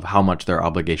score of how much their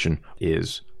obligation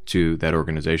is to that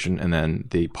organization, and then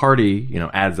the party,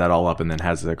 adds that all up and then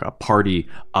has like a party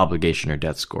obligation or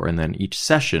debt score. And then each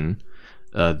session,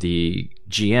 the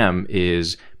GM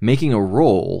is making a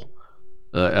roll,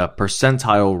 a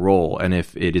percentile roll, and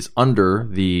if it is under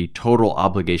the total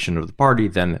obligation of the party,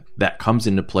 then that comes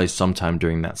into play sometime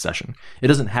during that session. It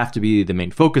doesn't have to be the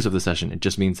main focus of the session. It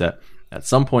just means that at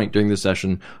some point during the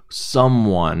session,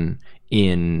 someone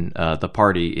in the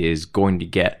party is going to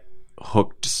get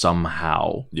hooked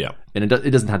somehow. Yeah. And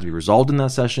it doesn't have to be resolved in that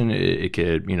session. It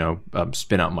could,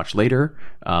 spin out much later.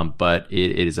 But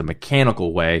it is a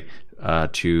mechanical way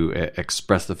to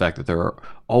express the fact that there are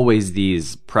always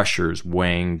these pressures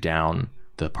weighing down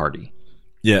the party.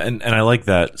 Yeah, and I like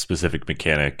that specific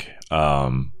mechanic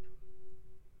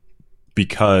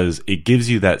because it gives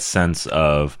you that sense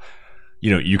of,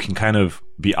 you can kind of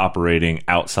be operating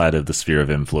outside of the sphere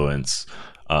of influence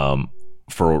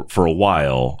for a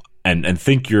while and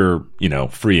think you're,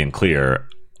 free and clear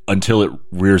until it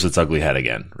rears its ugly head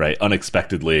again, right?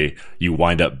 Unexpectedly, you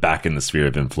wind up back in the sphere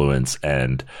of influence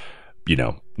and,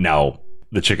 now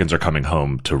the chickens are coming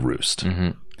home to roost. Mm-hmm.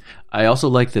 I also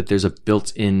like that there's a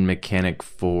built-in mechanic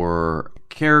for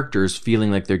characters feeling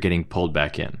like they're getting pulled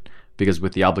back in. Because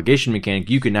with the obligation mechanic,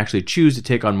 you can actually choose to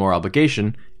take on more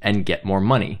obligation and get more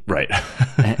money. Right.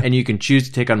 And you can choose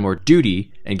to take on more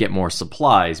duty and get more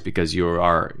supplies because you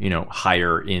are,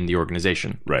 higher in the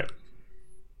organization. Right.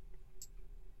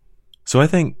 So I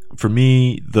think for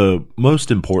me, the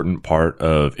most important part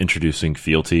of introducing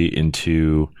Fealty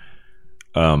into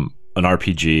an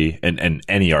RPG and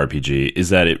any RPG is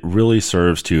that it really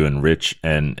serves to enrich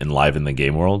and enliven the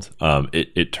game world.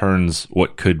 It turns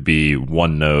what could be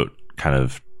one note kind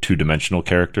of two-dimensional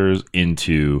characters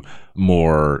into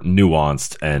more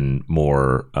nuanced and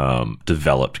more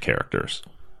developed characters.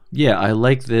 Yeah, I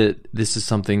like that this is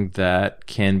something that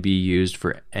can be used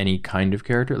for any kind of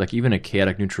character. Like even a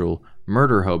chaotic neutral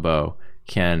murder hobo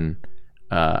can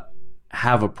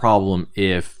have a problem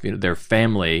if their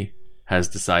family has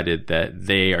decided that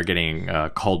they are getting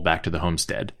called back to the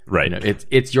homestead. Right.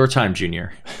 It's your time,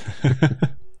 Junior.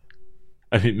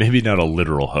 I mean, maybe not a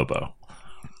literal hobo.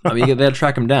 I mean, they had to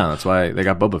track him down. That's why they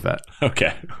got Boba Fett.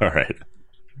 Okay, all right.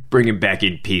 Bring him back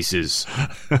in pieces.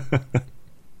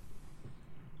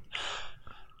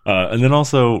 And then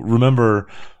also remember,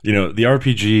 the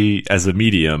RPG as a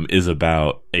medium is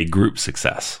about a group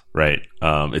success, right?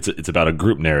 It's about a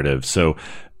group narrative. So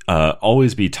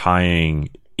always be tying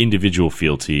individual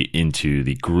fealty into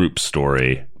the group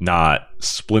story, not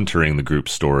splintering the group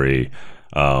story,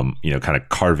 kind of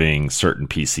carving certain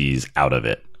PCs out of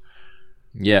it.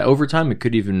 Yeah, over time it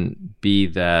could even be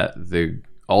that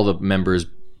all the members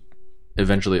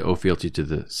eventually owe fealty to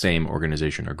the same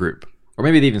organization or group. Or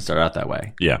maybe they even start out that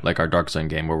way. Yeah. Like our Dark Sun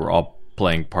game where we're all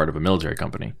playing part of a military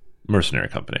company. Mercenary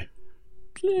company.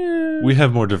 Yeah. We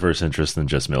have more diverse interests than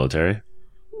just military.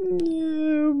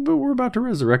 Yeah, but we're about to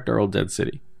resurrect our old dead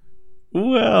city.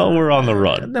 Well, we're on the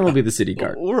run. And then we'll be the city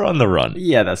guard. We're on the run.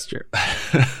 Yeah, that's true.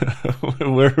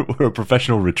 We're a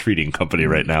professional retreating company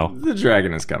right now. The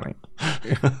dragon is coming.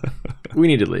 We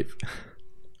need to leave.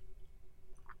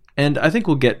 And I think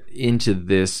we'll get into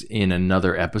this in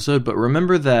another episode, but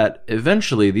remember that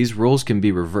eventually these roles can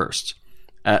be reversed.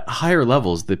 At higher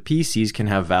levels, the PCs can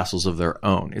have vassals of their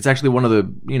own. It's actually one of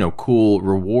the, cool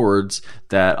rewards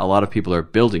that a lot of people are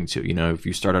building to. If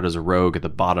you start out as a rogue at the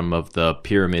bottom of the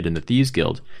pyramid in the Thieves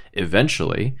Guild,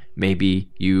 eventually, maybe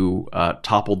you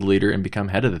topple the leader and become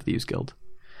head of the Thieves Guild.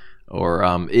 Or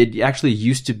it actually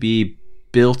used to be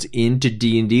built into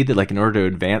D&D that, like, in order to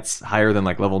advance higher than,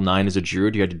 like, level 9 as a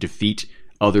druid, you had to defeat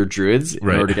other druids in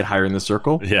order to get higher in the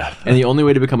circle. Yeah. And the only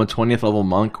way to become a 20th level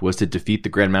monk was to defeat the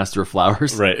Grandmaster of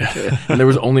Flowers. Right. And there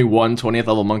was only one 20th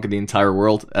level monk in the entire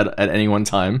world at any one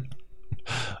time.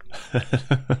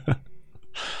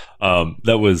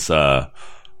 That was a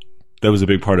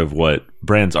big part of what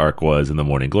Brand's arc was in the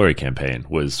Morning Glory campaign,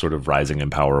 was sort of rising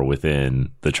in power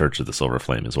within the Church of the Silver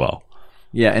Flame as well.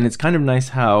 Yeah, and it's kind of nice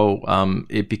how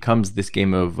it becomes this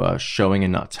game of showing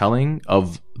and not telling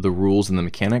of the rules and the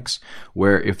mechanics,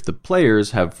 where if the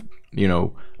players have,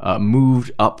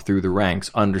 moved up through the ranks,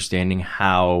 understanding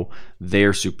how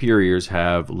their superiors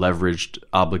have leveraged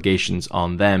obligations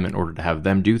on them in order to have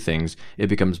them do things, it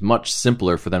becomes much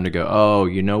simpler for them to go, oh,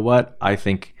 you know what? I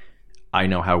think I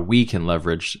know how we can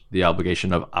leverage the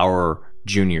obligation of our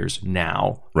juniors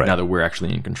now, Right. now that we're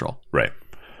actually in control. Right.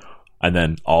 And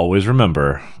then always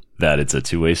remember that it's a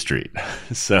two-way street.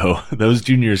 So those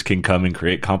juniors can come and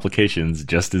create complications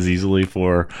just as easily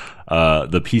for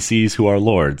the PCs who are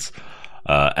lords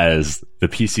as the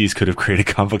PCs could have created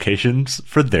complications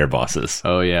for their bosses.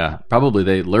 Oh, yeah. Probably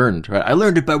they learned, right? I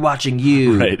learned it by watching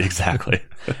you. Right, exactly.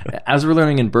 As we're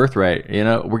learning in Birthright,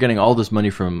 we're getting all this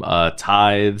money from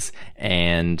tithes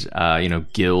and,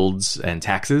 guilds and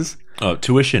taxes. Oh,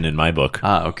 tuition in my book.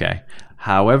 Ah, okay.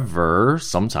 However,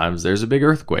 sometimes there's a big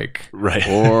earthquake. Right.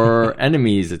 Or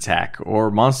enemies attack,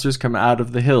 or monsters come out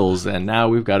of the hills, and now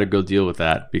we've got to go deal with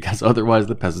that because otherwise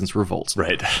the peasants revolt.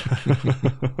 Right.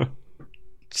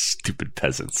 Stupid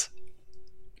peasants.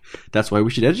 That's why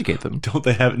we should educate them. Don't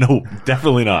they have... No,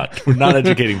 definitely not. We're not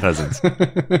educating peasants.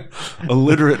 A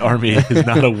literate army is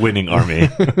not a winning army.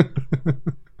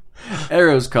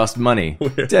 Arrows cost money.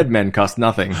 Dead men cost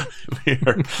nothing.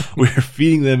 We are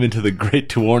feeding them into the great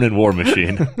Tuornan war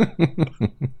machine.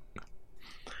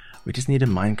 We just need to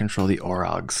mind control the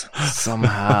Orogs.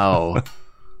 Somehow.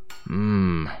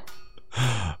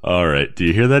 All right. Do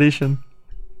you hear that, Ishan?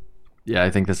 Yeah,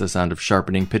 I think that's the sound of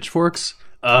sharpening pitchforks.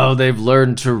 Oh, they've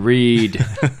learned to read.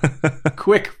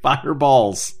 Quick,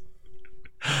 fireballs.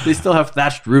 They still have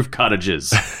thatched roof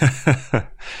cottages.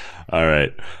 All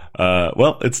right.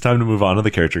 Well, it's time to move on to the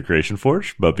Character Creation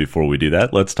Forge. But before we do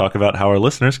that, let's talk about how our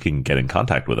listeners can get in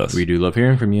contact with us. We do love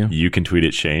hearing from you. You can tweet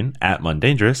at Shane at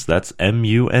Mundangerous. That's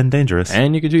MUN Dangerous.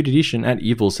 And you can tweet at Ishan at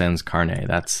Evil Sans Carne.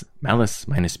 That's malice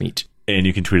minus meat. And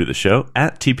you can tweet at the show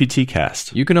at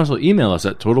TPTcast. You can also email us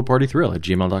at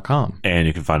totalpartythrill@gmail.com. And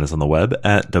you can find us on the web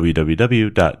at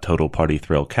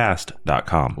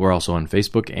www.totalpartythrillcast.com. We're also on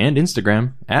Facebook and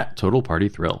Instagram at Total Party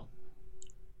Thrill.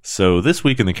 So this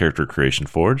week in the Character Creation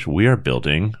Forge, we are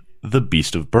building the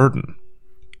Beast of Burden.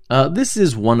 This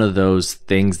is one of those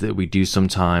things that we do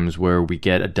sometimes where we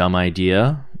get a dumb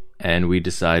idea and we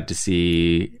decide to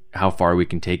see how far we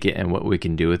can take it and what we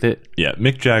can do with it. Yeah,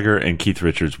 Mick Jagger and Keith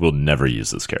Richards will never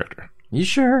use this character. You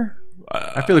sure?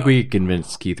 I feel like we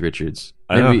convinced Keith Richards.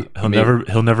 He'll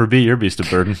never be your Beast of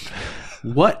Burden.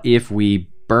 What if we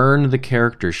burn the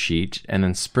character sheet and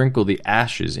then sprinkle the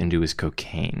ashes into his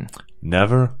cocaine?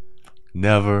 Never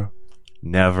gonna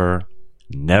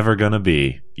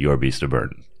be your Beast of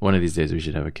Burden. One of these days we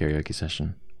should have a karaoke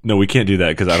session. No, we can't do that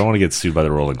because I don't want to get sued by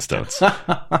the Rolling Stones.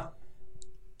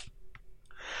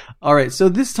 All right, so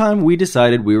this time we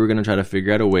decided we were going to try to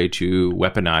figure out a way to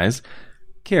weaponize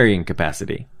carrying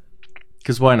capacity.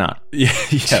 Because why not?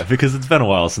 Yeah, because it's been a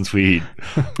while since we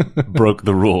broke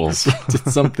the rules. Did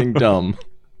something dumb.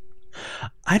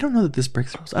 I don't know that this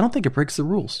breaks the rules. I don't think it breaks the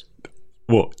rules.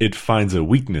 Well, it finds a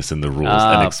weakness in the rules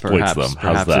and exploits them.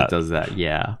 How's that? Perhaps it does that,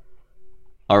 yeah.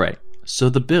 All right, so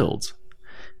the builds.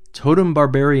 Totem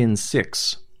Barbarian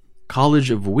 6, College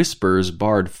of Whispers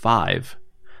Bard 5,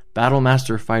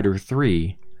 Battlemaster Fighter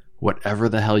 3, Whatever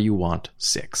the Hell You Want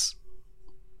 6.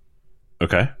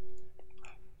 Okay.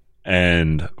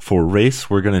 And for race,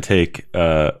 we're going to take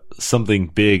something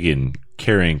big in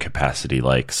carrying capacity.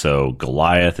 So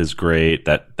Goliath is great.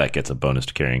 That gets a bonus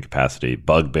to carrying capacity.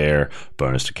 Bugbear,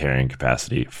 bonus to carrying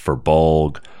capacity.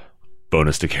 Furbolg,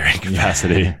 bonus to carrying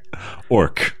capacity. Yeah.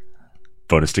 Orc,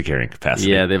 bonus to carrying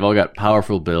capacity. Yeah, they've all got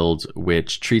powerful builds,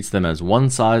 which treats them as one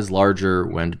size larger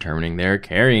when determining their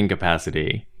carrying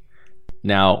capacity.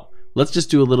 Now, let's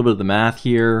just do a little bit of the math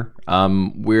here.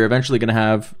 We're eventually going to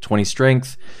have 20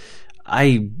 strength.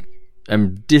 I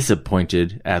am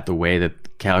disappointed at the way that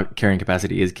carrying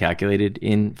capacity is calculated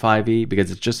in 5e because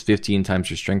it's just 15 times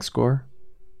your strength score.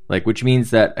 Which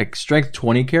means that a strength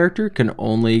 20 character can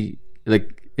only,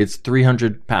 it's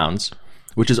 300 pounds,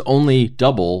 which is only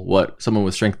double what someone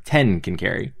with strength 10 can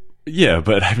carry. Yeah,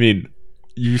 but I mean,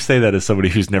 you say that as somebody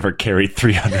who's never carried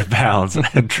 300 pounds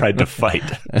and tried to fight.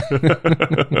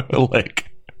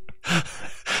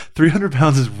 300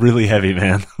 pounds is really heavy,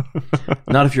 man.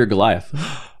 Not if you're Goliath.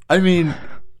 I mean,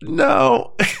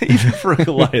 no. Even for a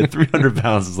Goliath, 300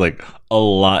 pounds is a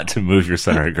lot to move your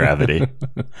center of gravity.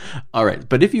 All right,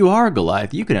 but if you are a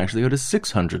Goliath, you can actually go to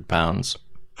 600 pounds.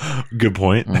 Good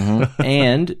point. Mm-hmm.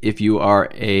 And if you are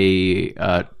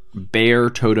a bear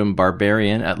totem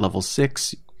barbarian at level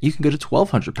 6, you can go to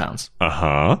 1,200 pounds.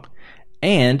 Uh-huh.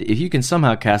 And if you can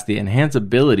somehow cast the Enhance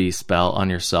Ability spell on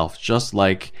yourself, just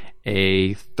like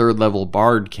a 3rd level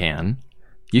bard can,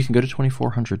 you can go to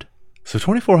 2,400. So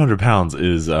 2,400 pounds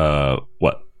is,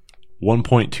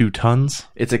 1.2 tons?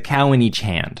 It's a cow in each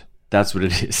hand. That's what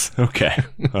it is. Okay.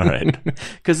 All right.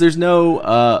 Because there's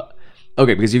no...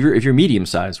 because if you're medium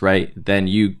sized, right, then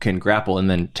you can grapple and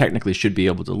then technically should be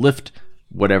able to lift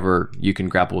whatever you can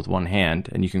grapple with one hand,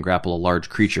 and you can grapple a large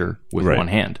creature with one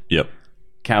hand. Yep.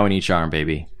 Cow in each arm,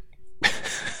 baby.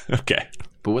 Okay.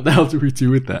 But what the hell do we do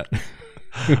with that?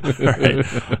 All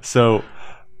right. So,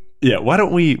 yeah, why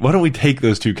don't we take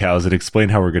those 2 cows and explain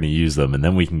how we're going to use them, and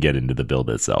then we can get into the build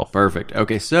itself. Perfect.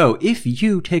 Okay, so if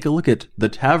you take a look at the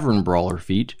Tavern Brawler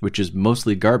feat, which is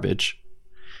mostly garbage,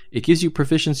 it gives you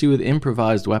proficiency with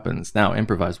improvised weapons. Now,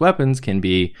 improvised weapons can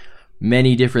be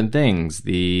many different things.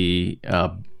 The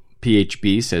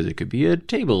PHB says it could be a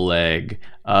table leg.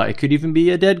 It could even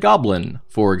be a dead goblin,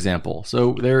 for example.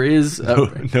 So there is...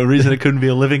 no reason it couldn't be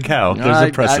a living cow. There's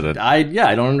a precedent. I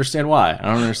don't understand why.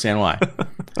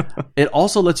 It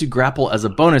also lets you grapple as a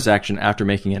bonus action after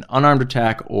making an unarmed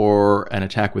attack or an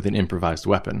attack with an improvised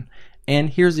weapon. And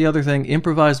here's the other thing.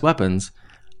 Improvised weapons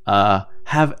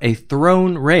have a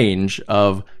thrown range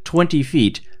of 20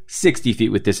 feet, 60 feet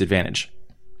with disadvantage.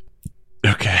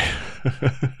 Okay.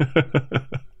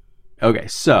 Okay,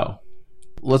 so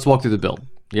let's walk through the build.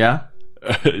 Yeah?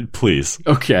 Please.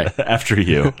 Okay. After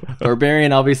you.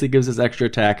 Barbarian obviously gives us extra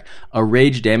attack, a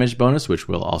rage damage bonus, which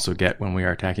we'll also get when we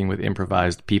are attacking with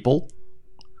improvised people,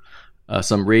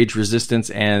 some rage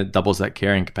resistance, and doubles that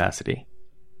carrying capacity.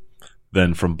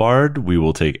 Then from Bard, we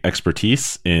will take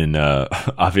expertise in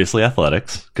obviously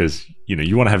athletics, because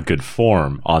you want to have good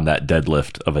form on that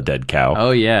deadlift of a dead cow.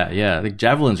 Oh, yeah. I think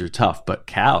javelins are tough, but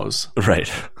cows.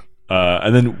 Right.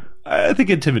 And then I think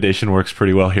intimidation works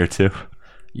pretty well here, too.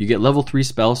 You get level 3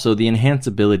 spell, so the enhance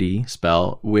ability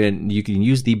spell, when you can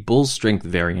use the Bull's Strength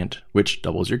variant, which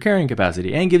doubles your carrying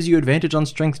capacity and gives you advantage on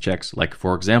strength checks, like,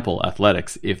 for example,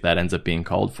 athletics, if that ends up being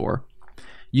called for.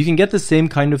 You can get the same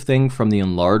kind of thing from the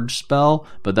Enlarge spell,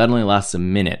 but that only lasts a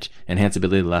minute. Enhance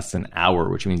ability lasts an hour,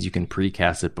 which means you can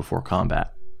precast it before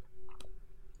combat.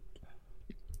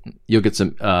 You'll get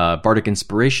some Bardic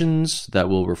Inspirations that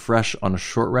will refresh on a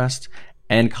short rest.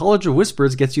 And College of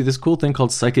Whispers gets you this cool thing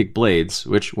called Psychic Blades,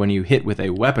 which when you hit with a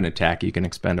weapon attack, you can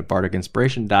expend a Bardic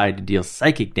Inspiration die to deal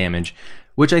psychic damage,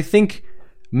 which I think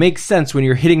makes sense when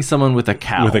you're hitting someone with a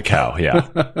cow. With a cow,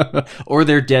 yeah. Or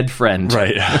their dead friend.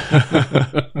 Right.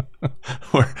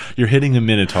 Or you're hitting a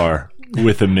minotaur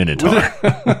with a minotaur.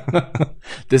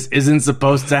 This isn't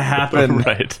supposed to happen.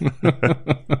 Right.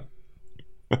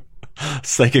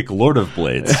 Psychic Lord of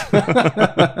Blades.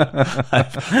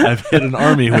 I've hit an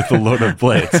army with the Lord of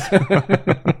Blades.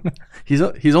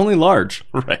 He's only large.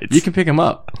 Right. You can pick him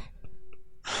up.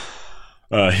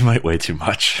 He might weigh too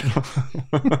much.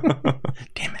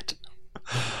 Damn it.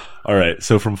 All right.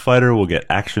 So from fighter, we'll get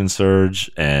action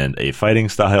surge and a fighting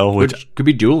style, which could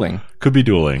be dueling. Could be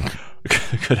dueling.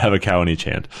 Could have a cow in each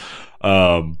hand.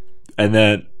 And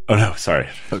then, oh no, sorry.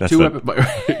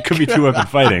 It could be 2-weapon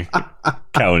fighting.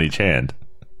 Cow in each hand.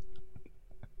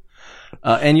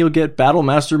 And you'll get Battle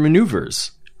Master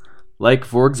maneuvers. Like,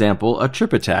 for example, a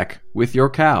trip attack with your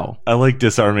cow. I like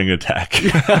disarming attack.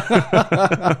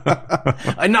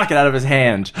 I knock it out of his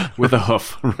hand with a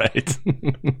hoof. Right.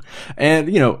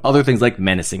 And, other things like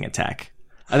menacing attack.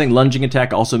 I think lunging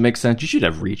attack also makes sense. You should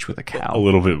have reach with a cow. A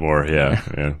little bit more,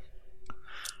 yeah.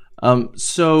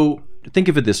 So think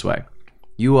of it this way.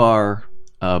 You are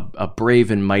a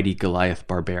brave and mighty Goliath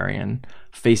barbarian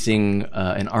facing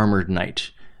an armored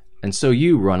knight. And so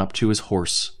you run up to his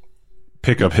horse.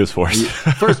 Pick up his horse.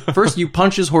 First, you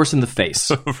punch his horse in the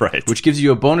face. Right. Which gives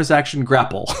you a bonus action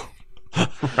grapple.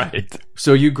 Right.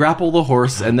 So you grapple the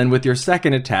horse, and then with your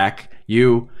second attack,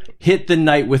 you hit the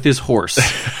knight with his horse.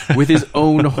 With his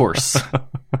own horse.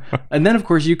 And then, of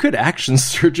course, you could action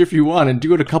surge if you want and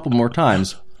do it a couple more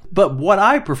times. But what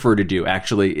I prefer to do,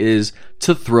 actually, is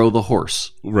to throw the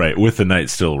horse. Right, with the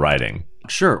knight still riding.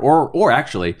 Sure, or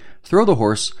actually, throw the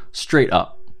horse straight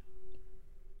up.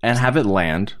 And have it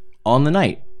land on the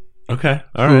knight. Okay,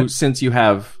 all who, right. Since you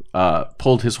have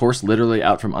pulled his horse literally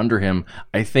out from under him,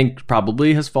 I think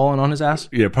probably has fallen on his ass.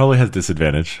 Yeah, probably has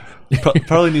disadvantage.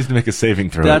 Probably needs to make a saving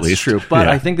throw That's at least. That's true, but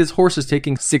yeah. I think this horse is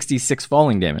taking 66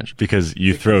 falling damage. Because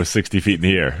you throw 60 feet in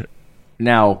the air.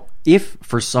 Now, if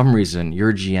for some reason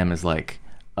your GM is like,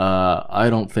 I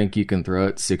don't think you can throw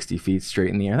it 60 feet straight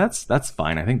in the air, that's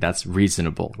fine. I think that's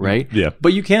reasonable, right? Yeah.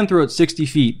 But you can throw it 60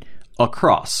 feet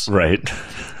across. Right.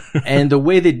 And the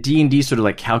way that D&D sort of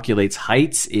like calculates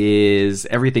heights is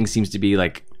everything seems to be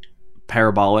like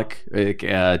parabolic.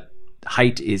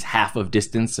 Height is half of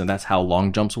distance, and that's how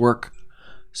long jumps work.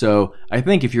 So I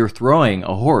think if you're throwing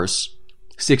a horse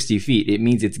 60 feet, it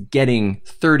means it's getting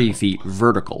 30 feet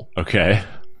vertical. Okay.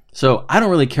 So I don't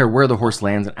really care where the horse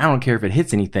lands, and I don't care if it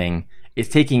hits anything. It's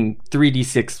taking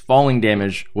 3d6 falling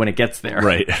damage when it gets there.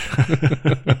 Right.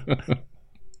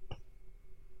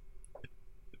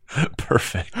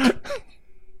 Perfect.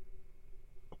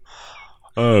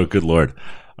 Oh, good lord.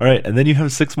 All right, and then you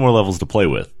have 6 more levels to play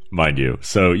with, mind you.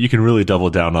 So you can really double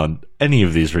down on any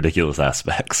of these ridiculous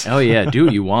aspects. Oh, yeah, do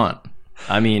what you want.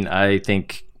 I mean, I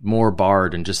think more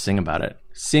bard and just sing about it.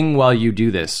 Sing while you do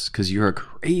this, because you're a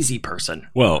crazy person.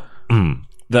 Well,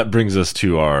 that brings us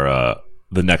to our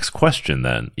the next question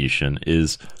then, Ishan,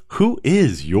 is who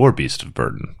is your beast of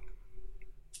burden?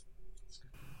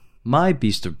 My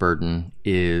beast of burden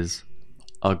is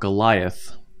a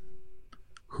Goliath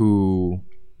who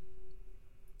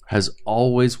has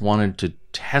always wanted to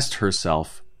test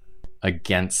herself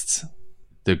against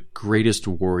the greatest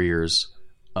warriors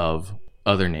of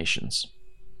other nations.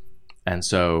 And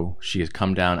so she has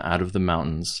come down out of the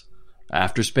mountains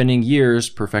after spending years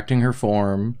perfecting her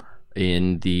form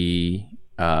in the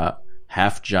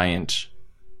half-giant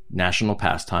national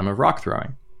pastime of rock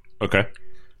throwing. Okay.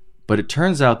 But it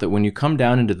turns out that when you come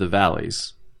down into the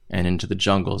valleys and into the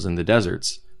jungles and the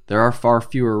deserts, there are far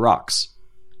fewer rocks.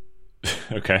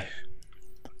 Okay.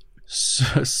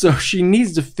 So she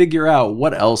needs to figure out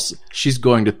what else she's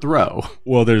going to throw.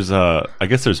 Well, there's I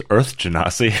guess there's Earth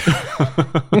Genasi.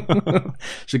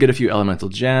 She'll get a few elemental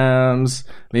gems,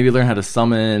 maybe learn how to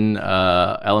summon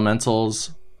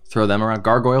elementals, throw them around.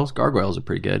 Gargoyles are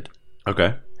pretty good.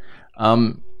 Okay.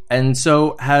 And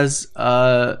so has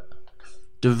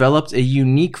developed a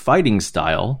unique fighting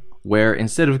style where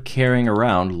instead of carrying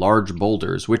around large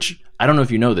boulders, which I don't know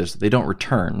if you know this, they don't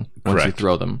return once you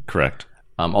throw them. Correct.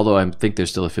 Although I think there's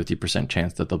still a 50%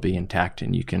 chance that they'll be intact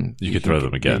and you can throw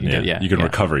them again. You can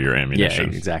recover your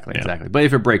ammunition. Yeah, exactly. But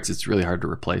if it breaks, it's really hard to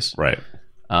replace. Right.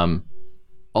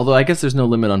 Although I guess there's no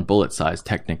limit on bullet size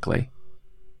technically.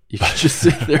 You can just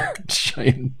sit there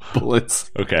giant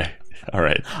bullets. Okay. All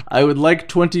right. I would like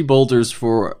 20 boulders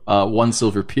for 1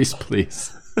 silver piece,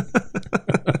 please.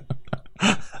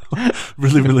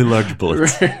 Really, really large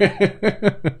bullets.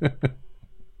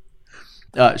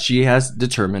 She has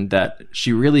determined that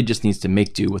she really just needs to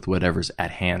make do with whatever's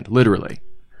at hand, literally,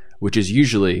 which is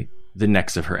usually the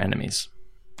necks of her enemies.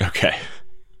 Okay.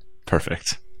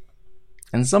 Perfect.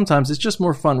 And sometimes it's just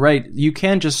more fun, right? You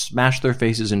can just smash their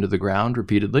faces into the ground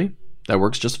repeatedly. That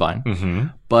works just fine. Mm-hmm.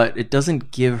 But it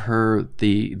doesn't give her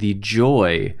the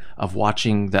joy of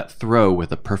watching that throw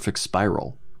with a perfect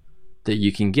spiral that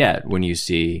you can get when you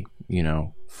see,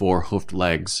 4 hoofed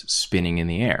legs spinning in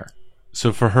the air.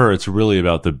 So for her, it's really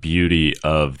about the beauty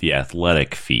of the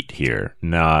athletic feat here,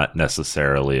 not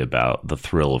necessarily about the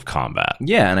thrill of combat.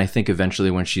 Yeah, and I think eventually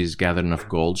when she's gathered enough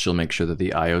gold, she'll make sure that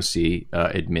the IOC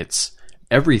admits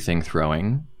everything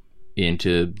throwing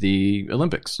into the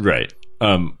Olympics. Right.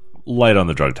 Light on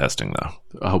the drug testing,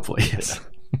 though. Hopefully, yes.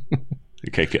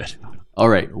 Okay, good. All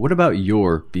right. What about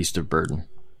your beast of burden?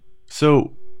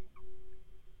 So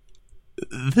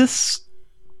this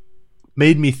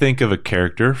made me think of a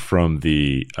character from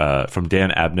the from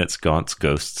Dan Abnett's Gaunt's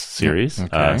Ghosts series.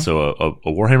 Okay. So a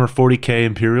Warhammer 40k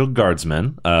Imperial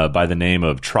Guardsman by the name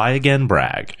of Try Again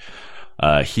Bragg.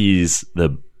 He's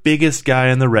the biggest guy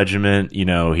in the regiment.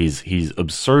 He's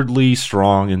absurdly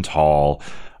strong and tall.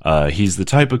 He's the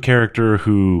type of character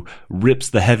who rips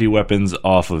the heavy weapons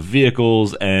off of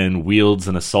vehicles and wields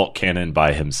an assault cannon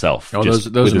by himself. Oh,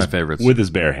 those are my favorites. With his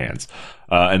bare hands.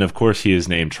 And of course, he is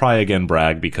named Try Again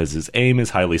Bragg because his aim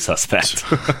is highly suspect.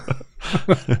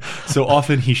 So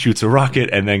often he shoots a rocket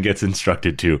and then gets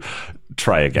instructed to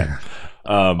try again.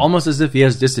 Almost as if he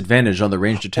has disadvantage on the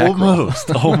ranged attack roll.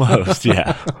 Almost,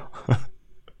 yeah.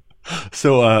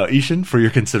 So, Ishan, for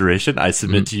your consideration, I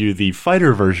submit to you the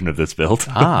fighter version of this build.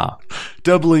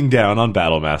 Doubling down on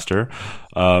Battlemaster,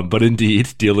 but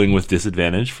indeed dealing with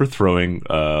disadvantage for throwing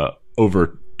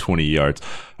over 20 yards,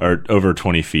 or over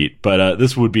 20 feet. But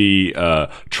this would be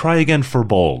Try Again for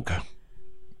Bolg.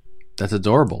 That's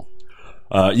adorable.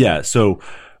 Yeah, so,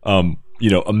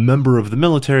 a member of the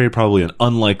military, probably an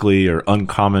unlikely or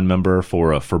uncommon member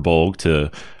for Bolg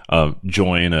to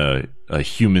join a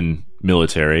human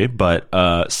military, but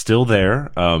still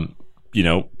there,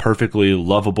 perfectly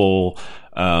lovable,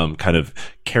 kind of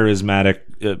charismatic,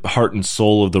 heart and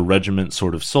soul of the regiment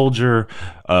sort of soldier,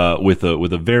 with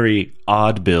a very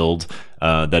odd build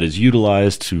that is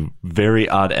utilized to very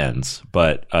odd ends,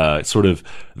 but sort of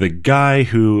the guy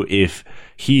who, if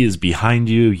he is behind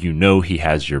you, he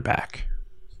has your back,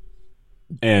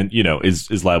 and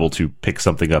is liable to pick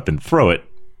something up and throw it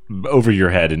over your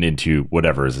head and into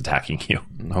whatever is attacking you.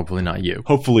 Hopefully not you.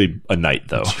 Hopefully a knight,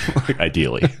 though,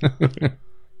 ideally.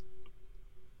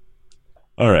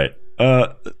 All right.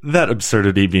 That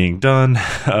absurdity being done,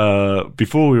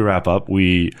 before we wrap up,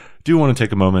 we do want to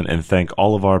take a moment and thank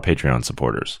all of our Patreon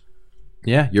supporters.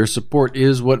 Yeah, your support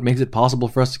is what makes it possible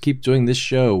for us to keep doing this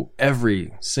show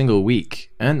every single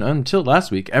week. And until last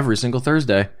week, every single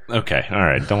Thursday. Okay, all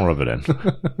right. Don't rub it in.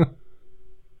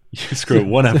 You screw up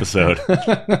one episode.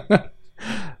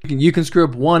 You can screw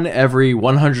up one every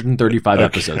 135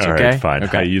 episodes, okay? All right, fine.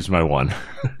 Okay. I used my one.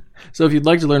 So if you'd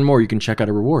like to learn more, you can check out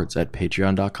our rewards at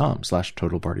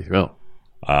patreon.com/TotalPartyThrill.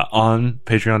 On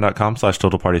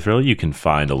patreon.com/TotalPartyThrill, you can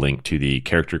find a link to the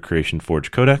Character Creation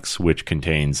Forge Codex, which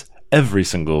contains every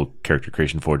single Character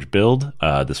Creation Forge build.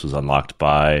 This was unlocked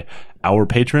by our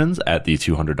patrons at the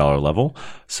 $200 level.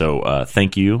 So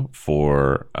thank you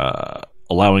for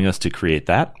allowing us to create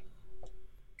that.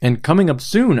 And coming up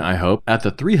soon, I hope, at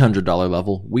the $300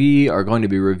 level, we are going to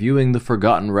be reviewing the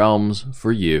Forgotten Realms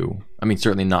for you. I mean,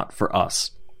 certainly not for us.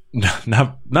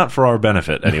 Not for our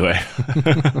benefit, anyway.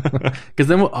 Because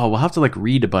then we'll have to like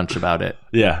read a bunch about it.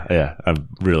 Yeah. I'm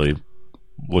really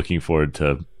looking forward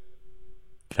to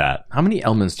that. How many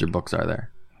Elminster books are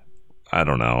there? I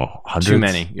don't know. Hundreds? Too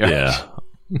many. Yeah.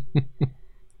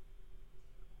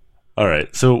 All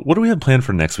right. So what do we have planned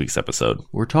for next week's episode?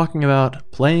 We're talking about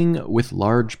playing with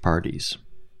large parties.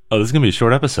 Oh, this is going to be a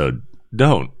short episode.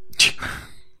 Don't.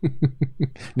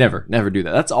 Never do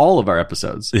that. That's all of our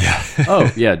episodes. Yeah.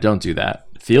 Oh, yeah, don't do that.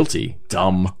 Fealty.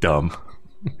 Dumb. All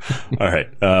right.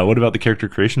 What about the Character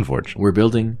Creation Forge? We're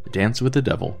building Dance with the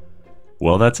Devil.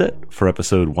 Well, that's it for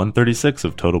episode 136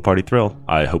 of Total Party Thrill.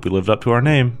 I hope we lived up to our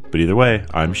name, but either way,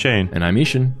 I'm Shane. And I'm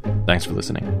Ishan. Thanks for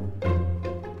listening.